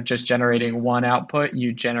instead of just generating one output,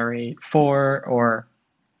 you generate four or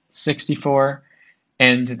 64,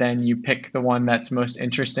 and then you pick the one that's most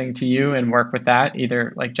interesting to you and work with that,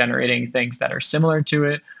 either like generating things that are similar to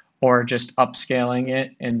it or just upscaling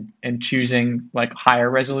it and choosing like higher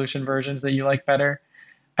resolution versions that you like better.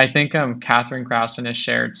 I think Catherine Krausen has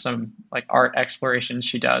shared some like art explorations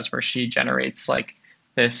she does where she generates like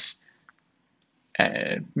this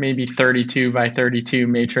maybe 32 by 32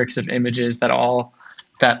 matrix of images that all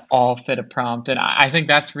fit a prompt, and I think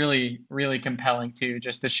that's really compelling too,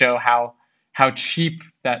 just to show how cheap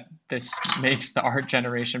that this makes the art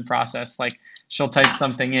generation process. Like she'll type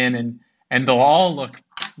something in and they'll all look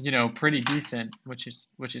pretty decent, which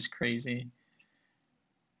is crazy.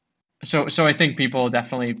 So I think people will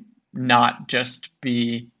definitely not just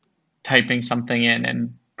be typing something in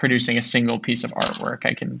and producing a single piece of artwork.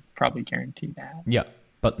 I can probably guarantee that. Yeah,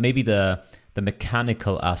 but maybe the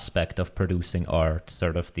mechanical aspect of producing art,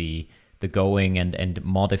 sort of the going and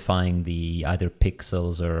modifying the either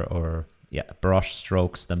pixels or yeah, brush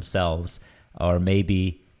strokes themselves, or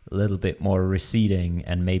maybe a little bit more receding,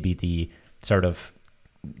 and maybe the sort of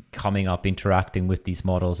coming up, interacting with these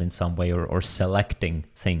models in some way, or selecting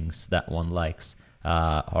things that one likes,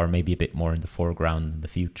 or maybe a bit more in the foreground in the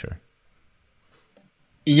future.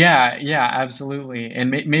 Yeah, yeah, absolutely.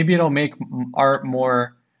 And maybe it'll make art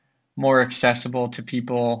more accessible to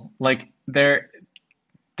people. Like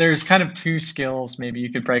there's kind of two skills maybe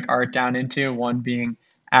you could break art down into, one being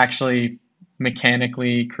actually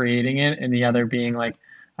mechanically creating it and the other being like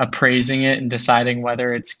appraising it and deciding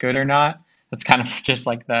whether it's good or not. That's kind of just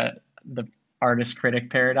like the artist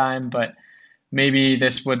critic paradigm, but maybe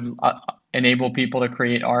this would enable people to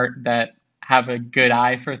create art that have a good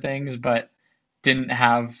eye for things but didn't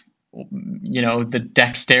have the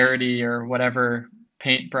dexterity or whatever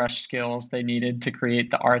paintbrush skills they needed to create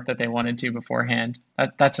the art that they wanted to beforehand.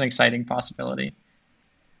 That's an exciting possibility.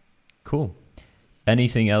 Cool.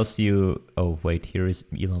 Anything else you... Oh, wait, here is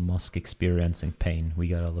Elon Musk experiencing pain. We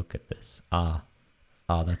gotta look at this.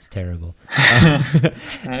 That's terrible. That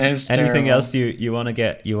is Anything terrible. else you want to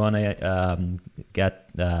get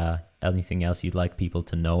anything else you'd like people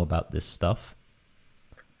to know about this stuff?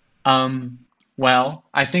 Um, well,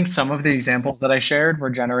 I think some of the examples that I shared were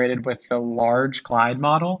generated with the large Glide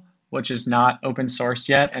model, which is not open source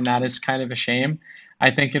yet, and that is kind of a shame.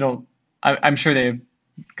 I think I'm sure they have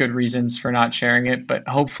good reasons for not sharing it, but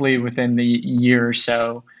hopefully within the year or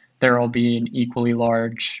so, there will be an equally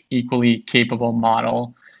large, equally capable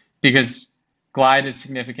model, because Glide is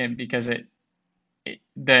significant because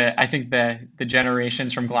I think the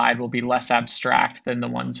generations from Glide will be less abstract than the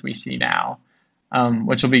ones we see now,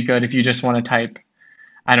 which will be good if you just want to type,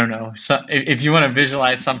 I don't know, so if you want to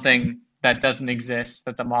visualize something that doesn't exist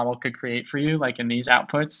that the model could create for you, like in these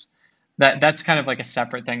outputs. That's kind of like a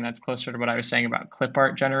separate thing that's closer to what I was saying about clip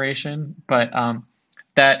art generation, but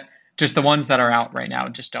that just the ones that are out right now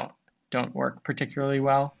just don't work particularly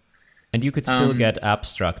well. And you could still Um, get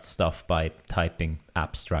abstract stuff by typing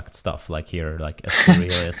abstract stuff, like here, like a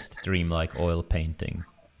surrealist dream like oil painting.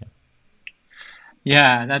 Yeah.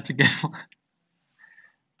 yeah, that's a good one.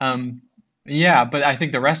 Um, yeah, but I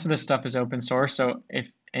think the rest of the stuff is open source. So if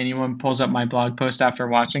anyone pulls up my blog post after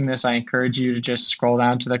watching this, I encourage you to just scroll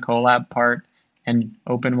down to the collab part and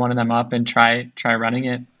open one of them up and try running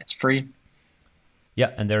it. It's free.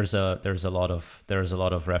 Yeah, and there's a lot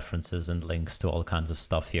of references and links to all kinds of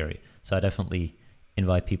stuff here. So I definitely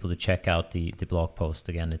invite people to check out the blog post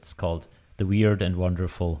again. It's called The Weird and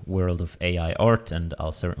Wonderful World of AI Art, and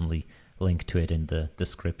I'll certainly link to it in the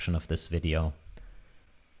description of this video.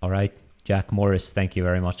 All right, Jack Morris, thank you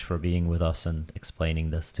very much for being with us and explaining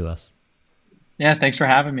this to us. Yeah, thanks for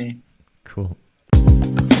having me. Cool.